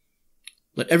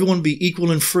 let everyone be equal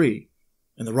and free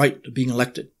in the right of being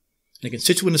elected, and a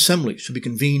constituent assembly should be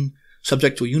convened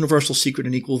subject to a universal, secret,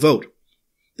 and equal vote.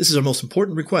 This is our most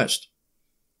important request.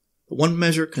 But one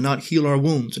measure cannot heal our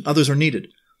wounds, and others are needed.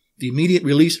 The immediate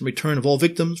release and return of all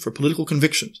victims for political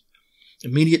convictions,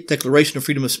 immediate declaration of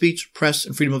freedom of speech, press,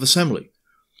 and freedom of assembly,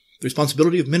 the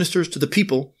responsibility of ministers to the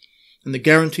people, and the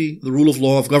guarantee of the rule of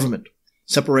law of government,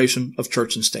 separation of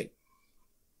church and state.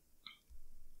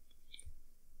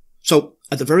 So,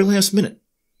 at the very last minute,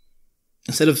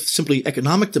 instead of simply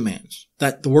economic demands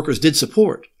that the workers did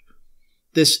support,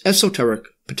 this esoteric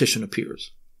petition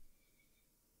appears,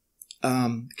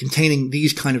 containing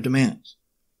these kind of demands.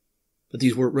 But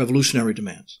these were revolutionary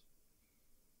demands.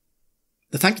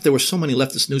 The fact that there were so many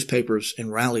leftist newspapers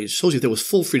and rallies shows you there was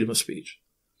full freedom of speech.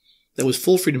 There was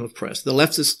full freedom of press. The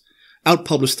leftists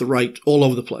outpublished the right all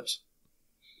over the place.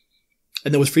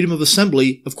 And there was freedom of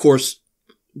assembly. Of course,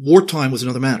 wartime was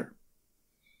another matter.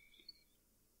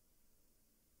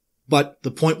 But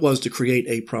the point was to create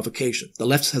a provocation. The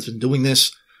left has been doing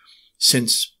this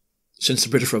since the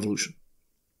British Revolution.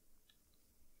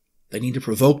 They need to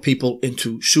provoke people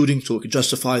into shooting so it could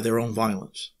justify their own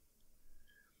violence.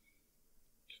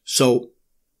 So,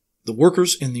 the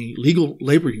workers in the legal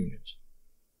labor unions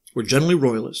were generally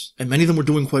royalists, and many of them were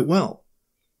doing quite well,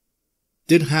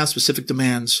 did have specific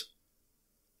demands,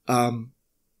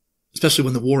 especially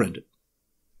when the war ended.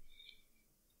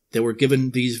 They were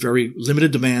given these very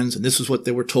limited demands, and this is what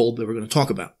they were told they were going to talk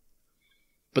about.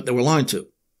 But they were lied to.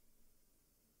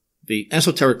 The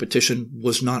esoteric petition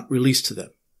was not released to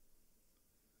them.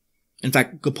 In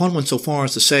fact, Gopon went so far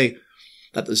as to say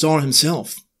that the Tsar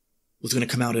himself was going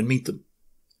to come out and meet them.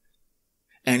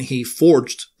 And he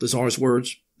forged the Tsar's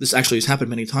words. This actually has happened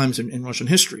many times in Russian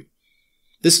history.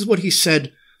 This is what he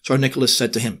said, Tsar Nicholas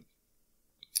said to him: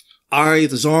 I,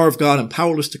 the Tsar of God, am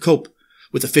powerless to cope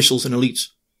with officials and elites.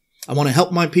 I want to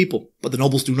help my people, but the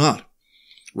nobles do not.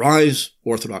 Rise,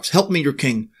 Orthodox, help me, your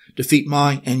king, defeat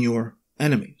my and your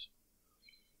enemies.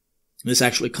 This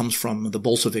actually comes from the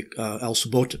Bolshevik Al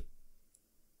Subbotin.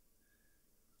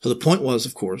 So the point was,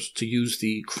 of course, to use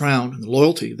the crown and the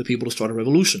loyalty of the people to start a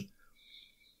revolution.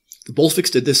 The Bolsheviks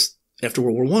did this after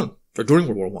World War I, or during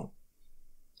World War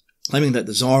I, claiming that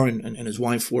the Tsar and his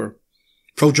wife were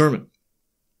pro-German,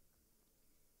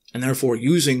 and therefore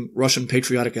using Russian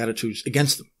patriotic attitudes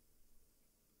against them.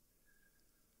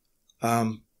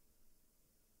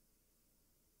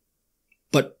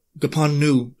 But Gopon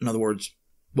knew, in other words,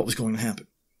 what was going to happen.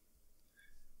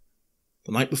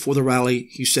 The night before the rally,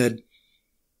 he said,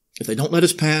 if they don't let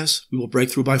us pass, we will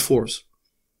break through by force.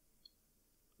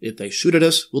 If they shoot at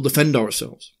us, we'll defend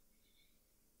ourselves.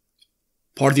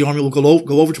 Part of the army will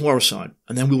go over to our side,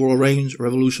 and then we will arrange a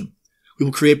revolution. We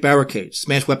will create barricades,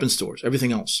 smash weapon stores,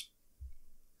 everything else.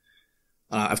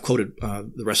 I've quoted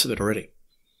the rest of it already.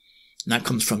 And that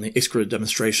comes from the Iskra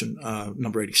demonstration,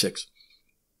 number 86.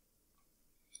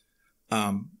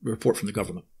 Report from the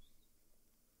government.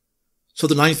 So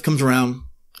the 9th comes around,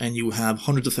 and you have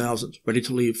hundreds of thousands ready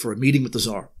to leave for a meeting with the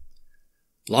Tsar.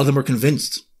 A lot of them are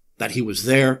convinced that he was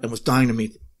there and was dying to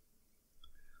meet them.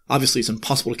 Obviously, it's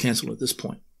impossible to cancel at this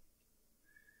point.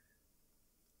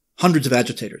 Hundreds of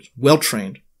agitators,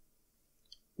 well-trained,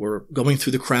 were going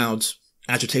through the crowds,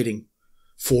 agitating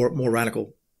for more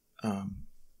radical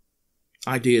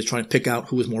ideas, trying to pick out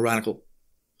who was more radical.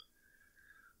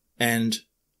 And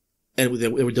they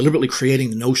were deliberately creating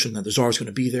the notion that the Tsar was going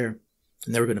to be there,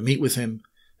 and they were going to meet with him,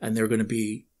 and they were going to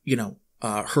be,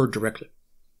 heard directly.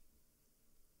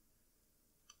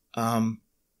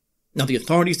 Now, the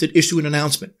authorities did issue an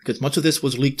announcement, because much of this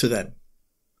was leaked to them.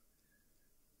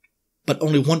 But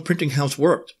only one printing house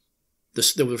worked.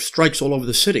 There were strikes all over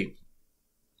the city.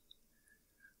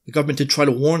 The government did try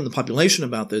to warn the population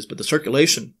about this, but the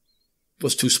circulation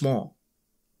was too small.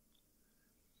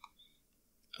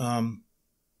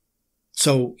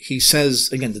 So he says,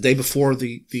 again, the day before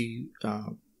the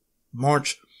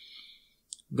march,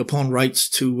 Gopon writes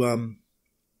to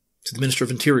the Minister of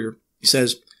Interior. He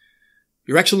says,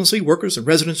 "Your Excellency, workers and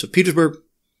residents of Petersburg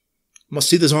must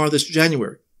see the Tsar this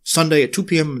January, Sunday at 2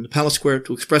 p.m. in the Palace Square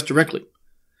to express directly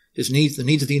the needs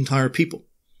of the entire people.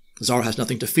 The Tsar has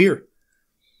nothing to fear.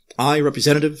 I,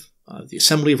 representative of the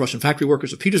Assembly of Russian Factory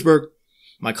Workers of Petersburg,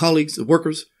 my colleagues, the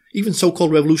workers, even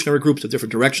so-called revolutionary groups of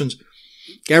different directions,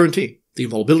 guarantee the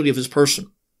invulnerability of his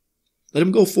person. Let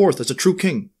him go forth as a true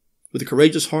king, with a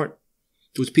courageous heart,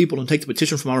 to his people and take the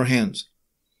petition from our hands.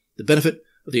 The benefit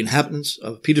of the inhabitants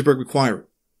of Petersburg require it.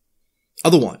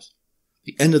 Otherwise,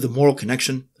 the end of the moral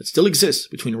connection that still exists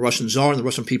between the Russian Tsar and the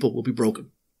Russian people will be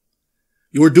broken.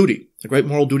 Your duty, the great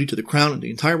moral duty to the crown and the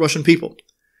entire Russian people,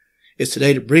 is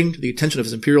today to bring to the attention of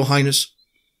His Imperial Highness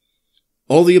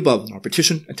all the above in our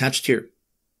petition attached here.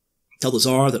 Tell the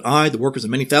Tsar that I, the workers and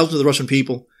many thousands of the Russian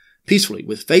people, peacefully,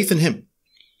 with faith in him,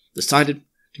 decided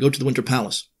to go to the Winter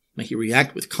Palace. May he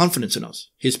react with confidence in us,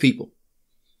 his people.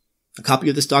 A copy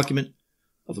of this document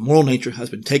of a moral nature has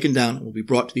been taken down and will be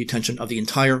brought to the attention of the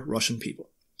entire Russian people."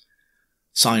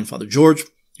 Signed, Father George,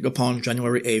 Gopon,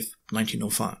 January 8th,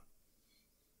 1905.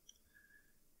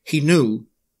 He knew,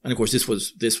 and of course this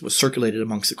was circulated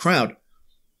amongst the crowd,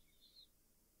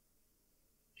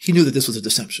 he knew that this was a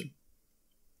deception.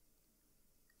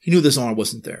 He knew the Tsar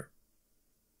wasn't there.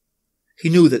 He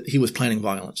knew that he was planning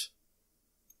violence.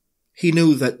 He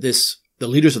knew that the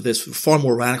leaders of this were far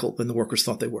more radical than the workers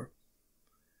thought they were.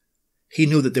 He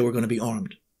knew that they were going to be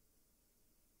armed.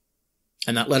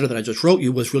 And that letter that I just wrote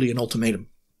you was really an ultimatum.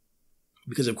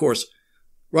 Because, of course,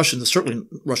 certainly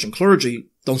Russian clergy,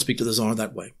 don't speak to the Tsar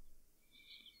that way.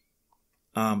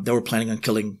 They were planning on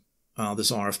killing the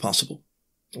Tsar if possible,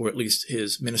 or at least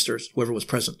his ministers, whoever was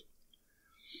present.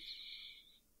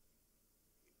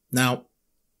 Now,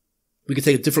 we could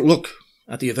take a different look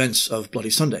at the events of Bloody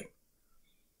Sunday.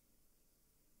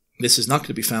 This is not going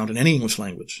to be found in any English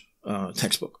language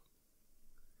textbook.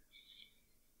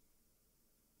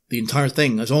 The entire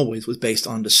thing, as always, was based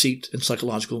on deceit and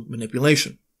psychological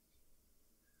manipulation.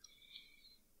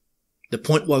 The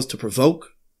point was to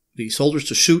provoke the soldiers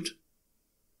to shoot,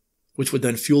 which would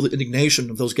then fuel the indignation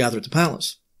of those gathered at the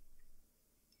palace.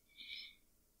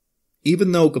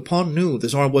 Even though Gopon knew the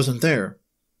Tsar wasn't there,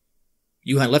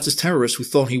 you had leftist terrorists who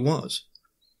thought he was,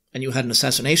 and you had an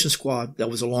assassination squad that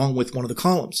was along with one of the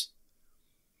columns.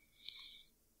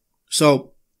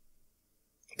 So,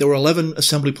 there were 11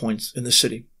 assembly points in the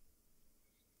city,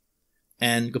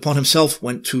 and Gopon himself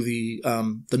went to the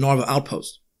Narva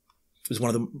outpost. It was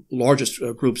one of the largest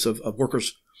groups of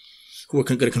workers who were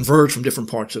going to converge from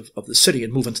different parts of the city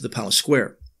and move into the palace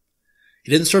square.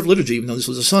 He didn't serve liturgy, even though this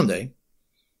was a Sunday.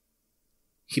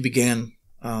 He began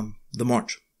the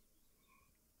march.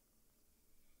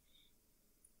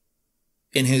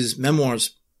 In his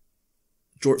memoirs,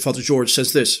 Father George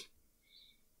says this: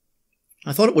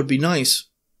 "I thought it would be nice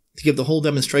to give the whole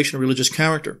demonstration a religious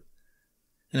character,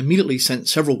 and immediately sent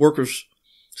several workers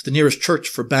to the nearest church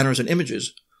for banners and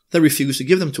images. They refused to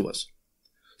give them to us.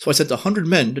 So I sent 100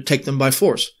 men to take them by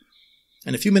force,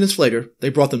 and a few minutes later they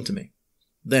brought them to me.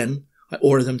 Then I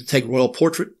ordered them to take royal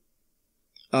portrait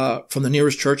from the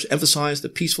nearest church to emphasize the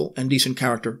peaceful and decent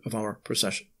character of our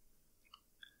procession."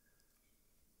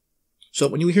 So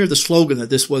when you hear the slogan that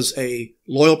this was a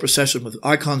loyal procession with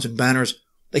icons and banners,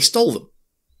 they stole them.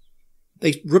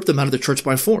 They ripped them out of the church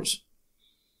by force.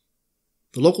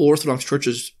 The local Orthodox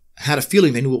churches had a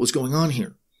feeling they knew what was going on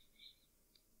here.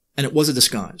 And it was a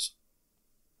disguise.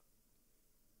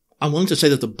 I'm willing to say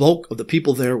that the bulk of the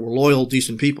people there were loyal,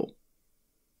 decent people.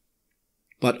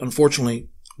 But unfortunately,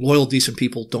 loyal, decent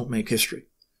people don't make history.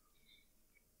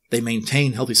 They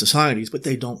maintain healthy societies, but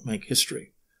they don't make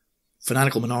history.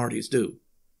 Fanatical minorities do.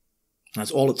 And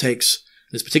that's all it takes,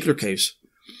 in this particular case,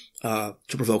 to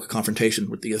provoke a confrontation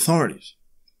with the authorities.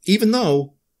 Even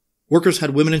though workers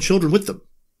had women and children with them,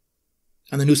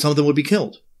 and they knew some of them would be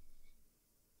killed.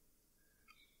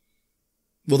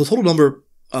 Well, the total number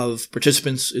of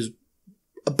participants is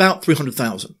about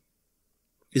 300,000.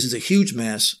 This is a huge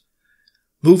mass,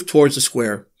 moved towards the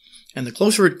square, and the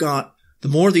closer it got, the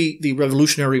more the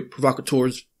revolutionary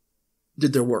provocateurs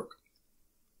did their work.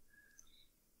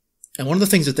 And one of the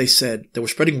things that they said, they were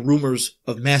spreading rumors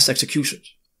of mass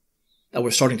executions that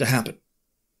were starting to happen.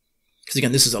 Because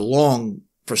again, this is a long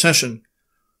procession.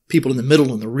 People in the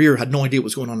middle and the rear had no idea what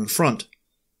was going on in front.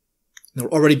 They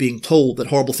were already being told that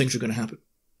horrible things were going to happen.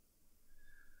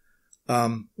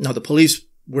 Now, the police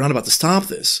were not about to stop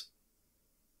this.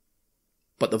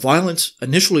 But the violence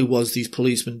initially was these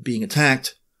policemen being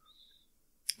attacked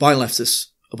by leftists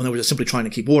when they were just simply trying to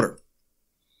keep order.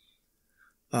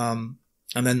 And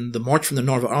then the march from the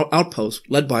Narva outpost,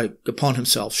 led by Gapon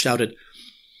himself, shouted,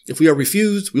 "If we are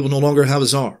refused, we will no longer have a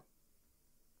Tsar."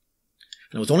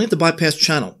 And it was only at the bypass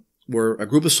channel where a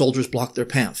group of soldiers blocked their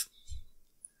path.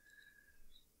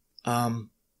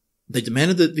 They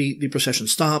demanded that the procession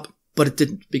stop, but it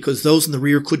didn't, because those in the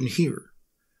rear couldn't hear.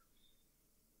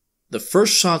 The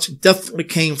first shots definitely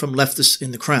came from leftists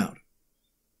in the crowd.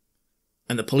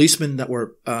 And the policemen that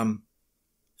were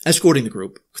escorting the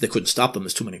group, because they couldn't stop them,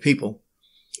 there's too many people,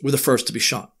 were the first to be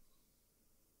shot.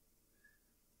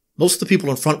 Most of the people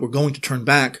in front were going to turn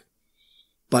back,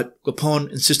 but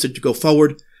Gapon insisted to go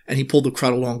forward, and he pulled the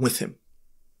crowd along with him.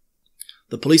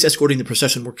 The police escorting the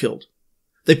procession were killed.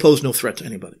 They posed no threat to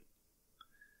anybody.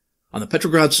 On the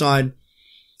Petrograd side,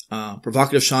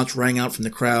 provocative shots rang out from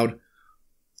the crowd.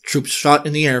 Troops shot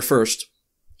in the air first.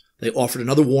 They offered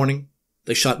another warning.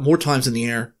 They shot more times in the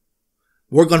air.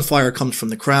 More gunfire comes from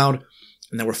the crowd,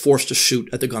 and they were forced to shoot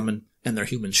at the gunmen and their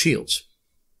human shields.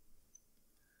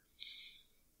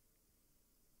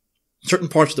 Certain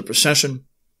parts of the procession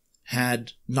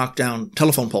had knocked down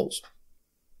telephone poles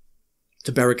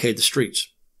to barricade the streets.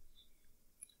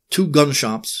 2 gun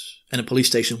shops and a police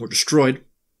station were destroyed,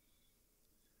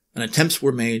 and attempts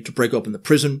were made to break open the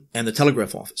prison and the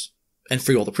telegraph office and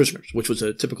free all the prisoners, which was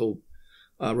a typical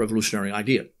revolutionary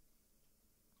idea.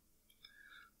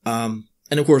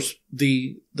 And of course,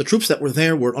 the troops that were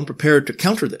there were unprepared to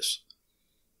counter this.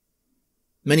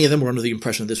 Many of them were under the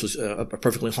impression that this was a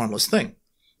perfectly harmless thing,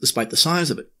 despite the size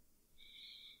of it.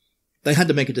 They had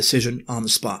to make a decision on the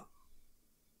spot.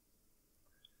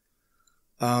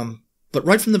 But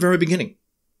right from the very beginning,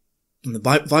 on the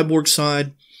Viborg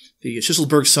side, the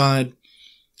Schisselberg side,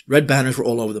 red banners were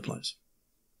all over the place.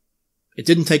 It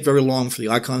didn't take very long for the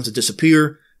icons to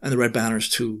disappear and the red banners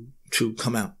to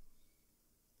come out.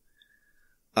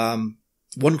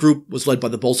 One group was led by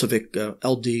the Bolshevik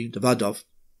L.D. Davadov,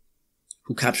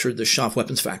 who captured the Schaff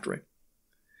weapons factory.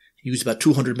 He used about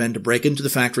 200 men to break into the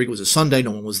factory. It was a Sunday,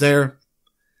 no one was there.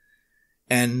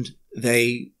 And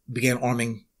they began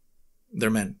arming their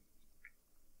men.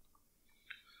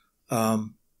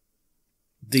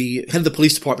 The head of the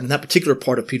police department in that particular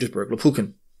part of Petersburg,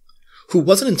 Lopukhin, who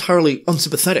wasn't entirely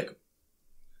unsympathetic,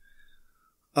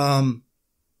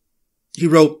 he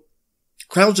wrote,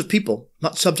 "Crowds of people,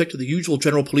 not subject to the usual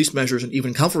general police measures and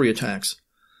even cavalry attacks,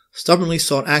 stubbornly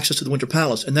sought access to the Winter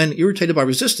Palace, and then, irritated by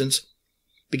resistance,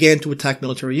 began to attack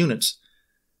military units.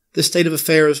 This state of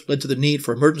affairs led to the need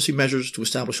for emergency measures to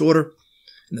establish order,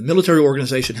 and the military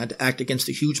organization had to act against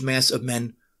the huge mass of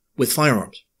men with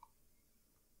firearms."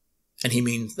 And he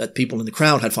means that people in the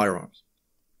crowd had firearms.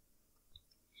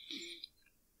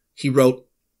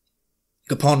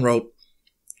 Gapon wrote,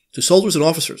 "To soldiers and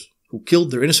officers who killed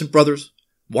their innocent brothers,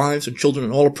 wives and children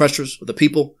and all oppressors of the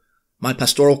people, my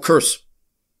pastoral curse.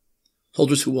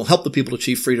 Soldiers who will help the people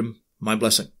achieve freedom, my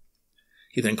blessing."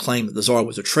 He then claimed that the Tsar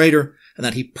was a traitor and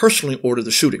that he personally ordered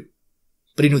the shooting,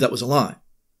 but he knew that was a lie.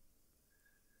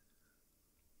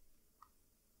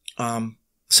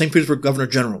 St. Petersburg Governor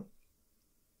General,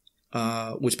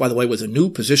 which, by the way, was a new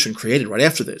position created right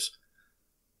after this,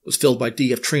 was filled by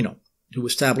D.F. Trino, who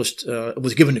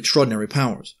was given extraordinary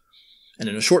powers. And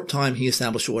in a short time, he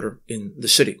established order in the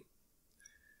city.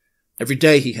 Every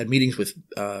day, he had meetings with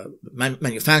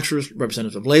manufacturers,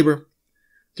 representatives of labor,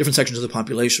 different sections of the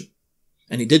population.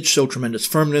 And he did show tremendous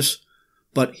firmness,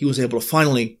 but he was able to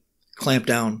finally clamp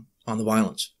down on the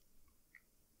violence.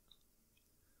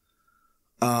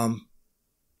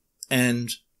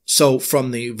 And so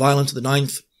from the violence of the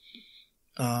 9th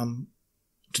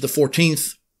to the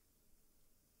 14th,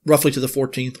 roughly to the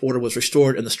 14th, order was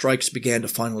restored and the strikes began to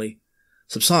finally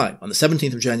subside. On the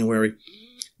 17th of January,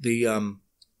 the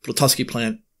Plotovsky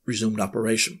plant resumed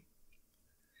operation.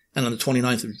 And on the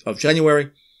 29th of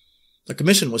January, a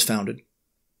commission was founded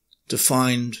to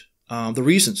find the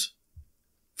reasons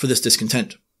for this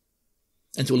discontent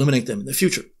and to eliminate them in the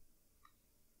future.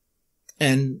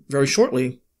 And very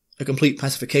shortly, a complete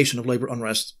pacification of labor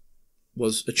unrest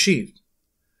was achieved.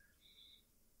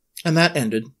 And that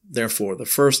ended, therefore, the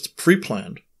first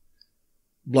pre-planned,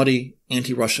 bloody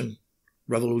anti-Russian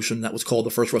revolution that was called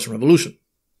the First Russian Revolution.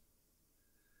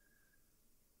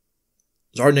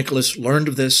 Tsar Nicholas learned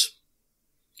of this.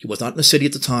 He was not in the city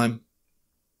at the time,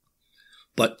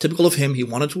 but typical of him, he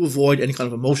wanted to avoid any kind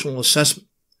of emotional assessment.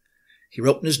 He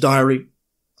wrote in his diary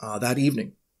that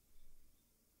evening,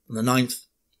 on the 9th,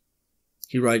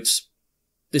 he writes,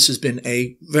 "This has been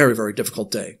a very, very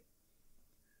difficult day.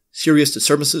 Serious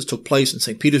disturbances took place in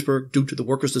St. Petersburg due to the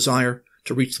workers' desire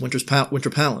to reach the Winter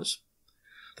Palace.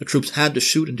 The troops had to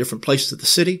shoot in different places of the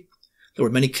city. There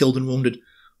were many killed and wounded.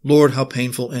 Lord, how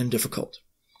painful and difficult."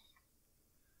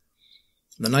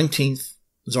 On the 19th,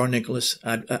 Tsar Nicholas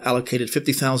had allocated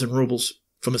 50,000 rubles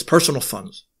from his personal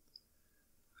funds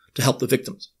to help the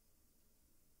victims.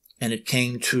 And it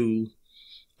came to,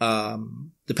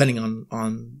 depending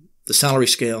on the salary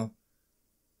scale,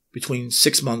 between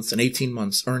 6 months and 18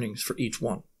 months earnings for each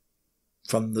one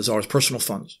from the Tsar's personal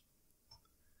funds.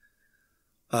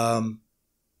 And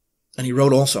he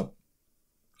wrote also,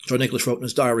 Tsar Nicholas wrote in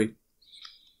his diary,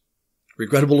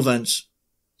 "Regrettable events,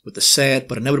 with the sad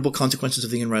but inevitable consequences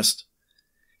of the unrest,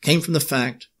 came from the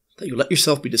fact that you let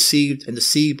yourself be deceived and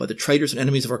deceived by the traitors and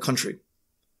enemies of our country.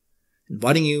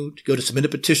 Inviting you to go to submit a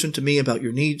petition to me about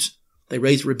your needs, they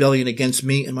raised a rebellion against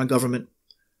me and my government,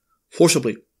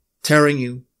 forcibly tearing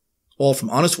you all from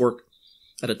honest work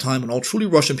at a time when all truly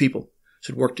Russian people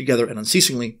should work together and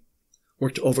unceasingly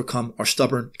work to overcome our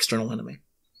stubborn external enemy."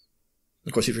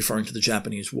 Of course, he's referring to the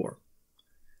Japanese War.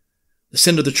 The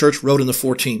Synod of the Church wrote on the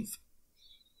 14th,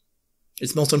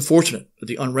 "It's most unfortunate that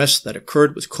the unrest that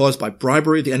occurred was caused by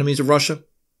bribery by the enemies of Russia,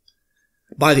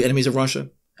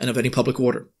 and of any public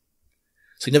order.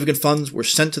 Significant funds were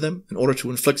sent to them in order to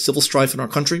inflict civil strife in our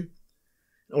country,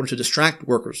 in order to distract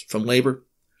workers from labor,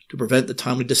 to prevent the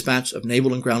timely dispatch of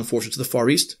naval and ground forces to the Far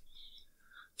East,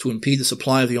 to impede the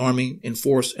supply of the army in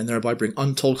force and thereby bring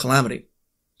untold calamity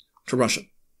to Russia."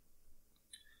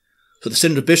 So the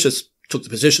Synod of Bishops took the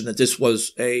position that this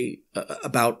was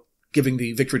about giving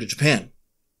the victory to Japan.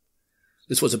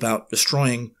 This was about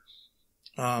destroying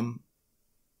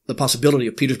the possibility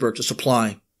of Petersburg to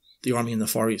supply the army in the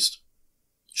Far East,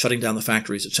 shutting down the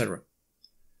factories, etc.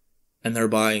 And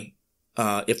thereby,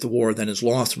 if the war then is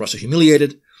lost and Russia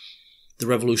humiliated, the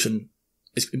revolution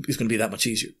is going to be that much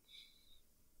easier.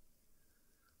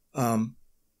 But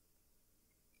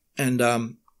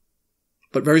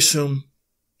very soon,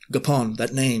 Gapon,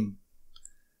 that name,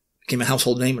 became a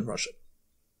household name in Russia.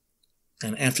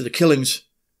 And after the killings,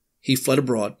 he fled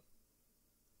abroad.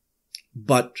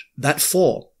 But that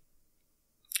fall,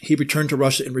 he returned to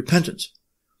Russia in repentance.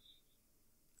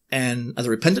 And as a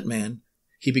repentant man,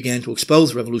 he began to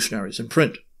expose revolutionaries in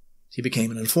print. He became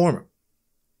an informer.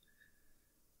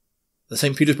 The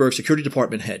St. Petersburg Security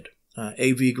Department head,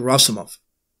 A.V. Gerasimov,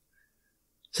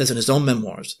 says in his own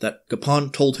memoirs that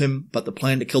Gapon told him about the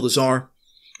plan to kill the Tsar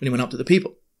when he went out to the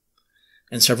people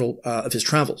and several of his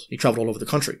travels. He traveled all over the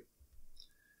country.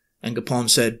 And Gapon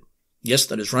said, "Yes,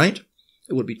 that is right.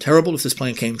 It would be terrible if this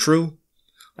plan came true.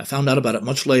 I found out about it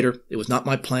much later. It was not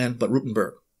my plan, but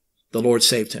Rutenberg. The Lord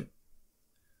saved him."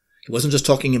 He wasn't just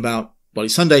talking about Bloody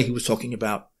Sunday. He was talking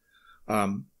about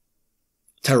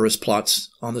terrorist plots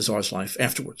on the Tsar's life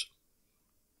afterwards.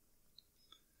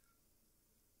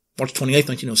 March 28,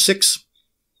 1906,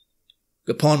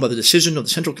 Gapon, by the decision of the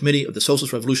Central Committee of the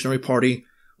Socialist Revolutionary Party,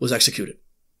 was executed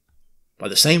by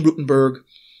the same Rutenberg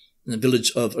in the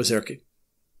village of Ozerki.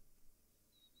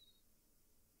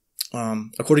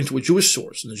 According to a Jewish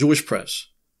source in the Jewish press,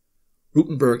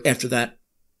 Rutenberg, after that,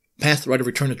 passed the right of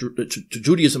return to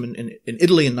Judaism in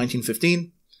Italy in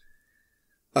 1915.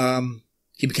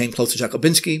 He became close to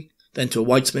Jakubinsky, then to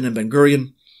Weizmann and Ben-Gurion,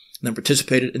 and then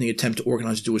participated in the attempt to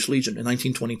organize a Jewish Legion. In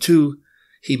 1922,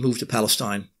 he moved to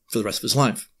Palestine for the rest of his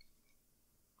life.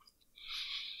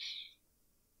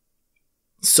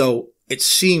 So it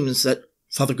seems that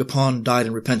Father Gapon died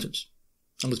in repentance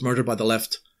and was murdered by the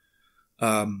left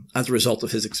as a result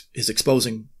of his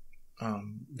exposing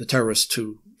the terrorists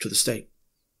to the state.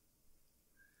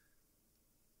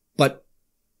 But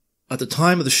at the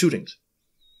time of the shootings,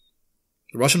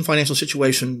 the Russian financial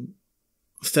situation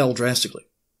fell drastically.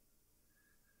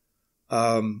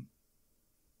 The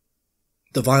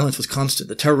violence was constant.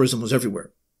 The terrorism was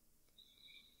everywhere.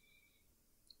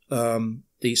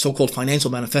 The so-called Financial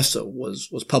Manifesto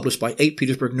was published by 8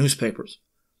 Petersburg newspapers.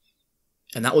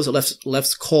 And that was the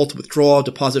left's call to withdraw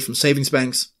deposits from savings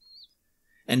banks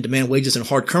and demand wages in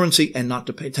hard currency and not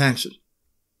to pay taxes.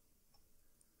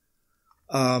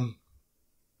 And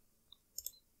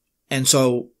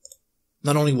so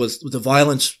not only was the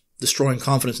violence destroying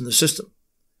confidence in the system,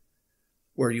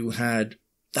 where you had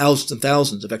thousands and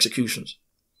thousands of executions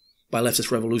by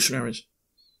leftist revolutionaries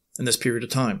in this period of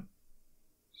time,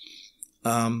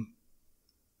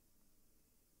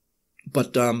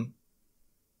 but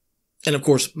And of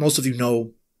course, most of you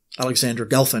know Alexander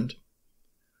Gelfand,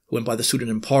 who went by the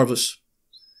pseudonym Parvus.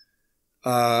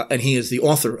 And he is the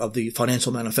author of the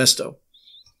Financial Manifesto,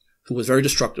 who was very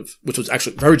destructive, which was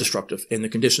actually very destructive in the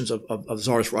conditions of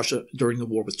Tsarist Russia during the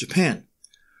war with Japan.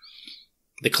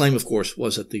 The claim, of course,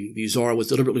 was that the Tsar was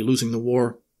deliberately losing the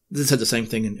war. This said the same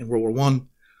thing in World War I,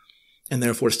 and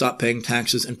therefore stop paying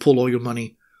taxes and pull all your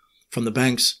money from the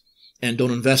banks and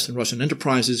don't invest in Russian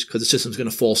enterprises because the system's going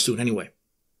to fall soon anyway.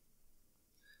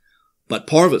 But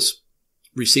Parvus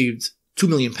received £2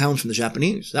 million from the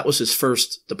Japanese. That was his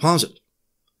first deposit.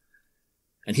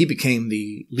 And he became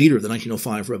the leader of the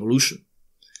 1905 revolution.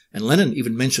 And Lenin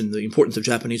even mentioned the importance of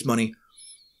Japanese money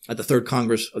at the Third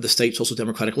Congress of the State Social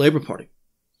Democratic Labor Party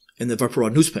in the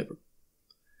Vaporodd newspaper.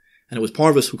 And it was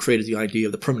Parvus who created the idea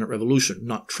of the permanent revolution,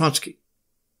 not Trotsky.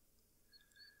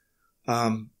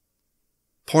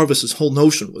 Parvus's whole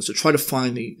notion was to try to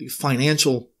find the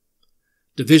financial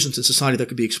divisions in society that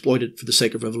could be exploited for the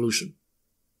sake of revolution.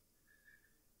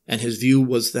 And his view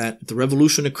was that if the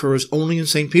revolution occurs only in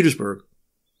St. Petersburg,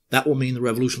 that will mean the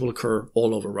revolution will occur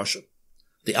all over Russia.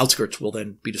 The outskirts will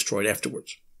then be destroyed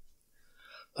afterwards.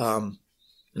 In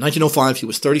 1905, he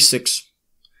was 36,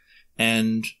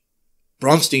 and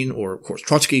Bronstein, or of course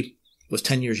Trotsky, was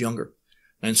 10 years younger.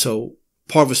 And so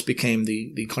Parvus became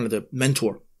the kind of the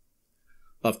mentor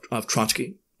of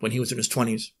Trotsky when he was in his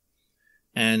 20s.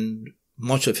 And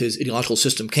much of his ideological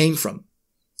system came from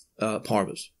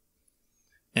Parvus.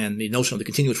 And the notion of the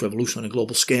continuous revolution on a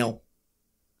global scale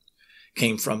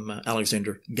came from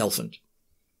Alexander Gelfand.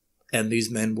 And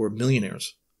these men were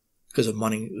millionaires because of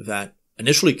money that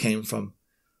initially came from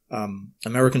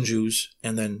American Jews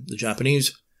and then the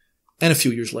Japanese, and a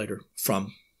few years later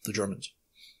from the Germans.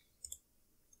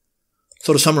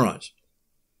 So to summarize,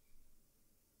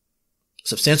 a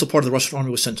substantial part of the Russian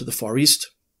army was sent to the Far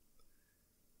East.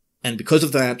 And because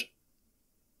of that,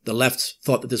 the left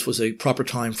thought that this was a proper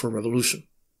time for a revolution.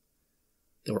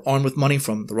 They were armed with money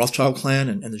from the Rothschild clan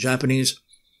and the Japanese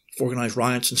to organize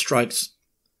riots and strikes.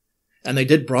 And they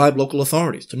did bribe local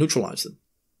authorities to neutralize them.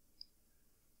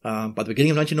 By the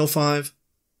beginning of 1905,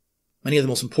 many of the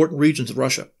most important regions of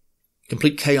Russia,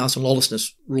 complete chaos and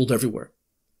lawlessness ruled everywhere.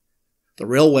 The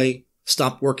railway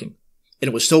stopped working. And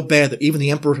it was so bad that even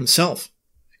the emperor himself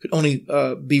could only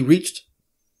be reached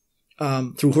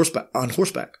on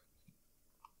horseback.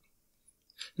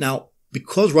 Now,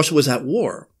 because Russia was at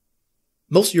war,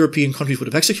 most European countries would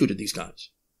have executed these guys.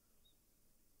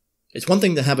 It's one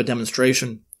thing to have a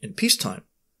demonstration in peacetime,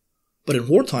 but in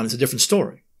wartime it's a different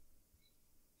story.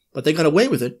 But they got away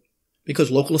with it because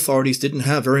local authorities didn't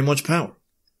have very much power.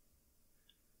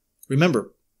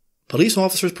 Remember, police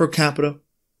officers per capita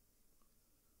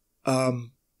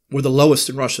were the lowest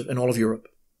in Russia and all of Europe.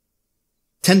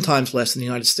 10 times less than the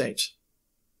United States.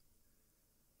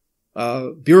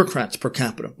 Bureaucrats per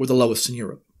capita were the lowest in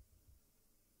Europe.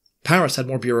 Paris had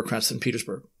more bureaucrats than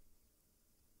Petersburg.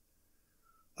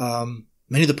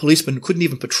 Many of the policemen couldn't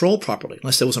even patrol properly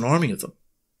unless there was an army of them.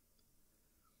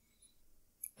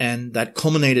 And that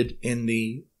culminated in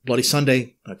the Bloody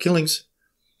Sunday killings.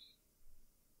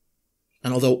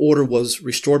 And although order was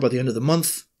restored by the end of the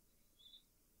month,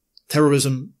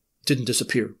 terrorism didn't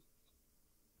disappear.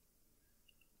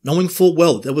 Knowing full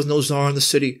well that there was no Tsar in the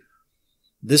city,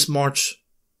 this march,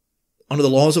 under the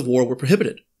laws of war, were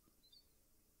prohibited.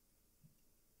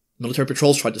 Military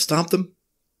patrols tried to stop them.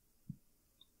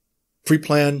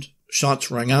 Pre-planned shots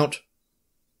rang out,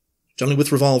 generally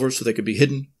with revolvers so they could be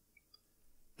hidden,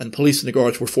 and police and the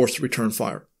guards were forced to return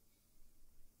fire.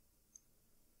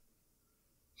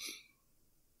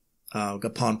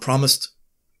 Gapon promised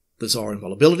the Tsar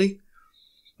invulnerability,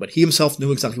 but he himself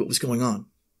knew exactly what was going on.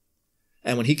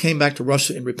 And when he came back to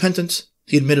Russia in repentance,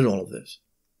 he admitted all of this.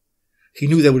 He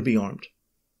knew they would be armed.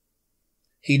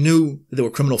 He knew that there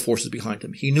were criminal forces behind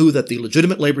him. He knew that the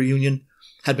legitimate labor union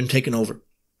had been taken over.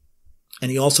 And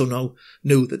he also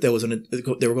knew that they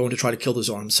were going to try to kill the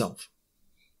Tsar himself.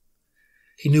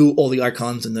 He knew all the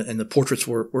icons and the portraits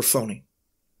were phony.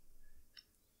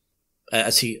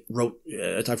 As he wrote,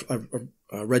 as I've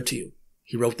read to you.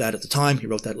 He wrote that at the time, he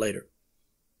wrote that later.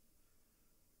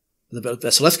 The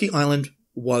Vasilevsky Island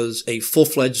was a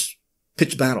full-fledged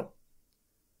pitched battle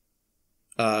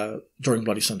during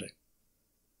Bloody Sunday.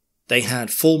 They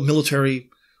had full military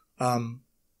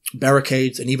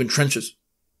barricades and even trenches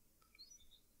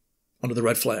under the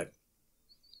red flag.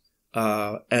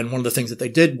 And one of the things that they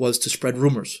did was to spread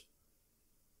rumors.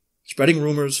 Spreading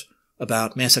rumors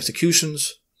about mass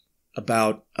executions,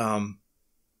 about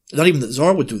not even the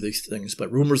Tsar would do these things,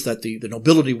 but rumors that the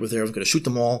nobility were there and going to shoot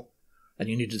them all, and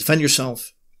you need to defend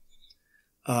yourself.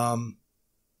 And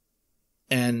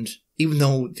even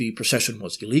though the procession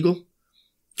was illegal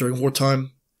during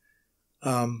wartime,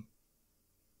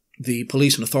 the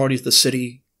police and authorities of the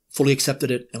city fully accepted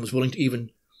it and was willing to even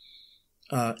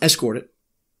escort it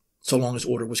so long as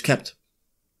order was kept.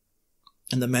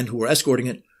 And the men who were escorting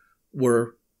it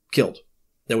were killed.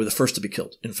 They were the first to be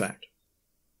killed, in fact.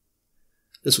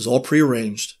 This was all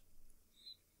prearranged.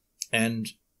 And,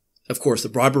 of course, the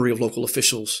bribery of local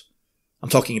officials, I'm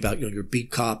talking about, your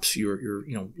beat cops, your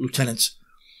lieutenants,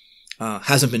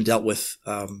 hasn't been dealt with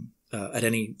at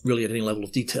any level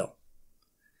of detail.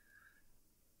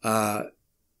 And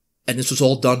this was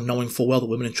all done knowing full well that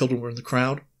women and children were in the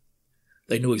crowd.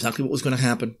 They knew exactly what was going to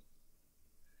happen.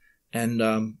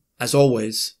 And as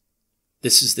always,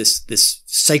 this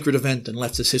sacred event in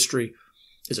leftist history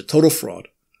is a total fraud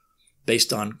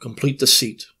based on complete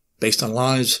deceit, based on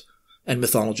lies and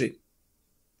mythology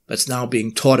that's now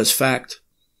being taught as fact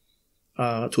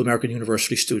to American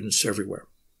university students everywhere.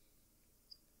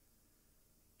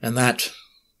 And that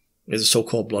is a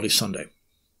so-called Bloody Sunday.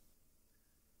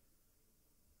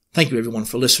 Thank you, everyone,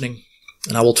 for listening,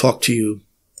 and I will talk to you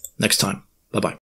next time. Bye-bye.